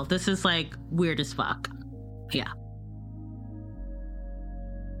 For real. This is like weird as fuck. Yeah.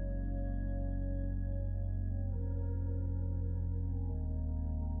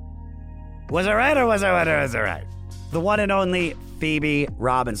 Was it right or was it right or was it right? The one and only Phoebe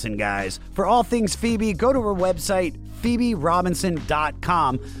Robinson, guys. For all things Phoebe, go to her website,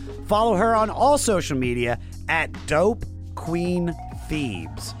 phoeberobinson.com. Follow her on all social media at Dope Queen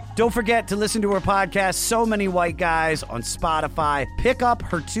Phoebes. Don't forget to listen to her podcast, So Many White Guys, on Spotify. Pick up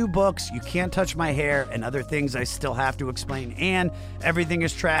her 2 books, You Can't Touch My Hair and Other Things I Still Have to Explain, and Everything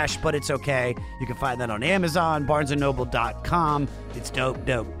is Trash, But It's Okay. You can find that on Amazon, barnesandnoble.com. It's dope,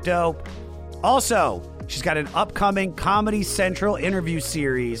 dope, dope. Also, she's got an upcoming Comedy Central interview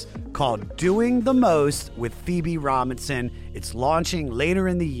series called Doing the Most with Phoebe Robinson. It's launching later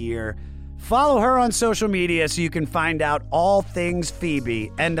in the year. Follow her on social media so you can find out all things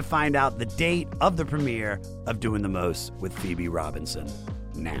Phoebe and to find out the date of the premiere of Doing the Most with Phoebe Robinson.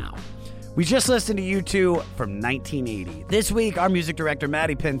 Now, we just listened to U2 from 1980. This week, our music director,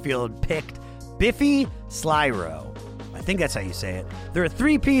 Maddie Penfield, picked Biffy Clyro. I think that's how you say it. They're a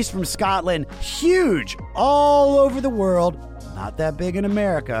 3-piece from Scotland, huge all over the world, not that big in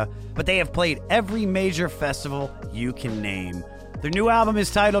America, but they have played every major festival you can name. Their new album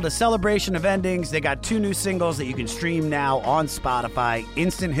is titled A Celebration of Endings. They got 2 new singles that you can stream now on Spotify,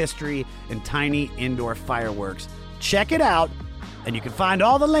 Instant History and Tiny Indoor Fireworks. Check it out, and you can find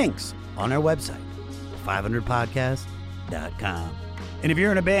all the links on our website, 500podcast.com. And if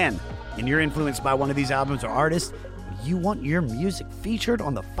you're in a band and you're influenced by one of these albums or artists, you want your music featured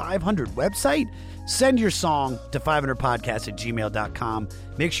on the 500 website? Send your song to 500podcast@gmail.com.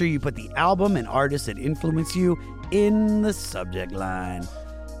 Make sure you put the album and artist that influence you in the subject line.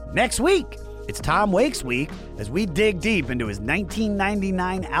 Next week, it's Tom Waits Week as we dig deep into his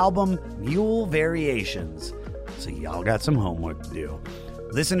 1999 album, Mule Variations. So y'all got some homework to do.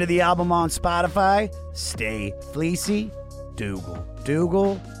 Listen to the album on Spotify. Stay fleecy. Dougal,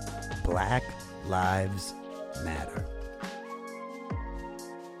 Dougal. Black Lives Matter.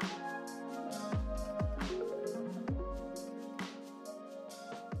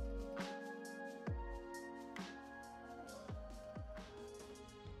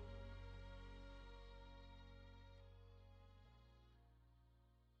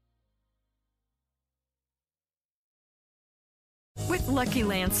 With Lucky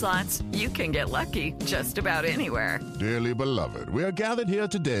Land Slots, you can get lucky just about anywhere. Dearly beloved, we are gathered here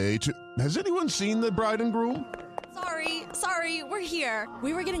today to... Has anyone seen the bride and groom? Sorry, we're here.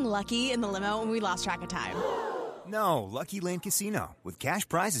 We were getting lucky in the limo and we lost track of time. No, Lucky Land Casino, with cash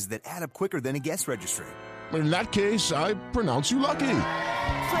prizes that add up quicker than a guest registry. In that case, I pronounce you lucky.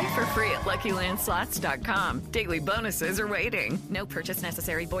 Play for free at LuckyLandSlots.com. Daily bonuses are waiting. No purchase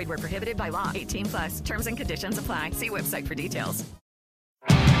necessary. Void where prohibited by law. 18+. Terms and conditions apply. See website for details.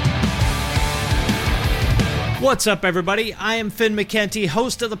 What's up, everybody? I am Finn McKenty,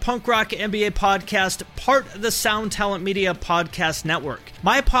 host of the Punk Rock NBA podcast, part of the Sound Talent Media Podcast Network.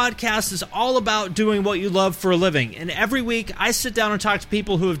 My podcast is all about doing what you love for a living, and every week I sit down and talk to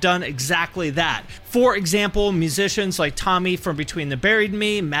people who have done exactly that. For example, musicians like Tommy from Between the Buried and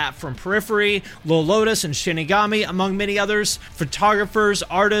Me, Matt from Periphery, Lil Lotus and Shinigami, among many others, photographers,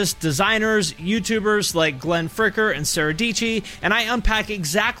 artists, designers, YouTubers like Glenn Fricker and Sarah Dici, and I unpack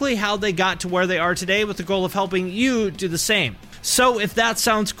exactly how they got to where they are today with the goal of helping you do the same. So if that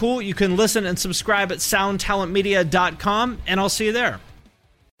sounds cool, you can listen and subscribe at soundtalentmedia.com, and I'll see you there.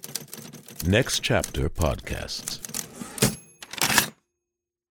 Next Chapter Podcasts.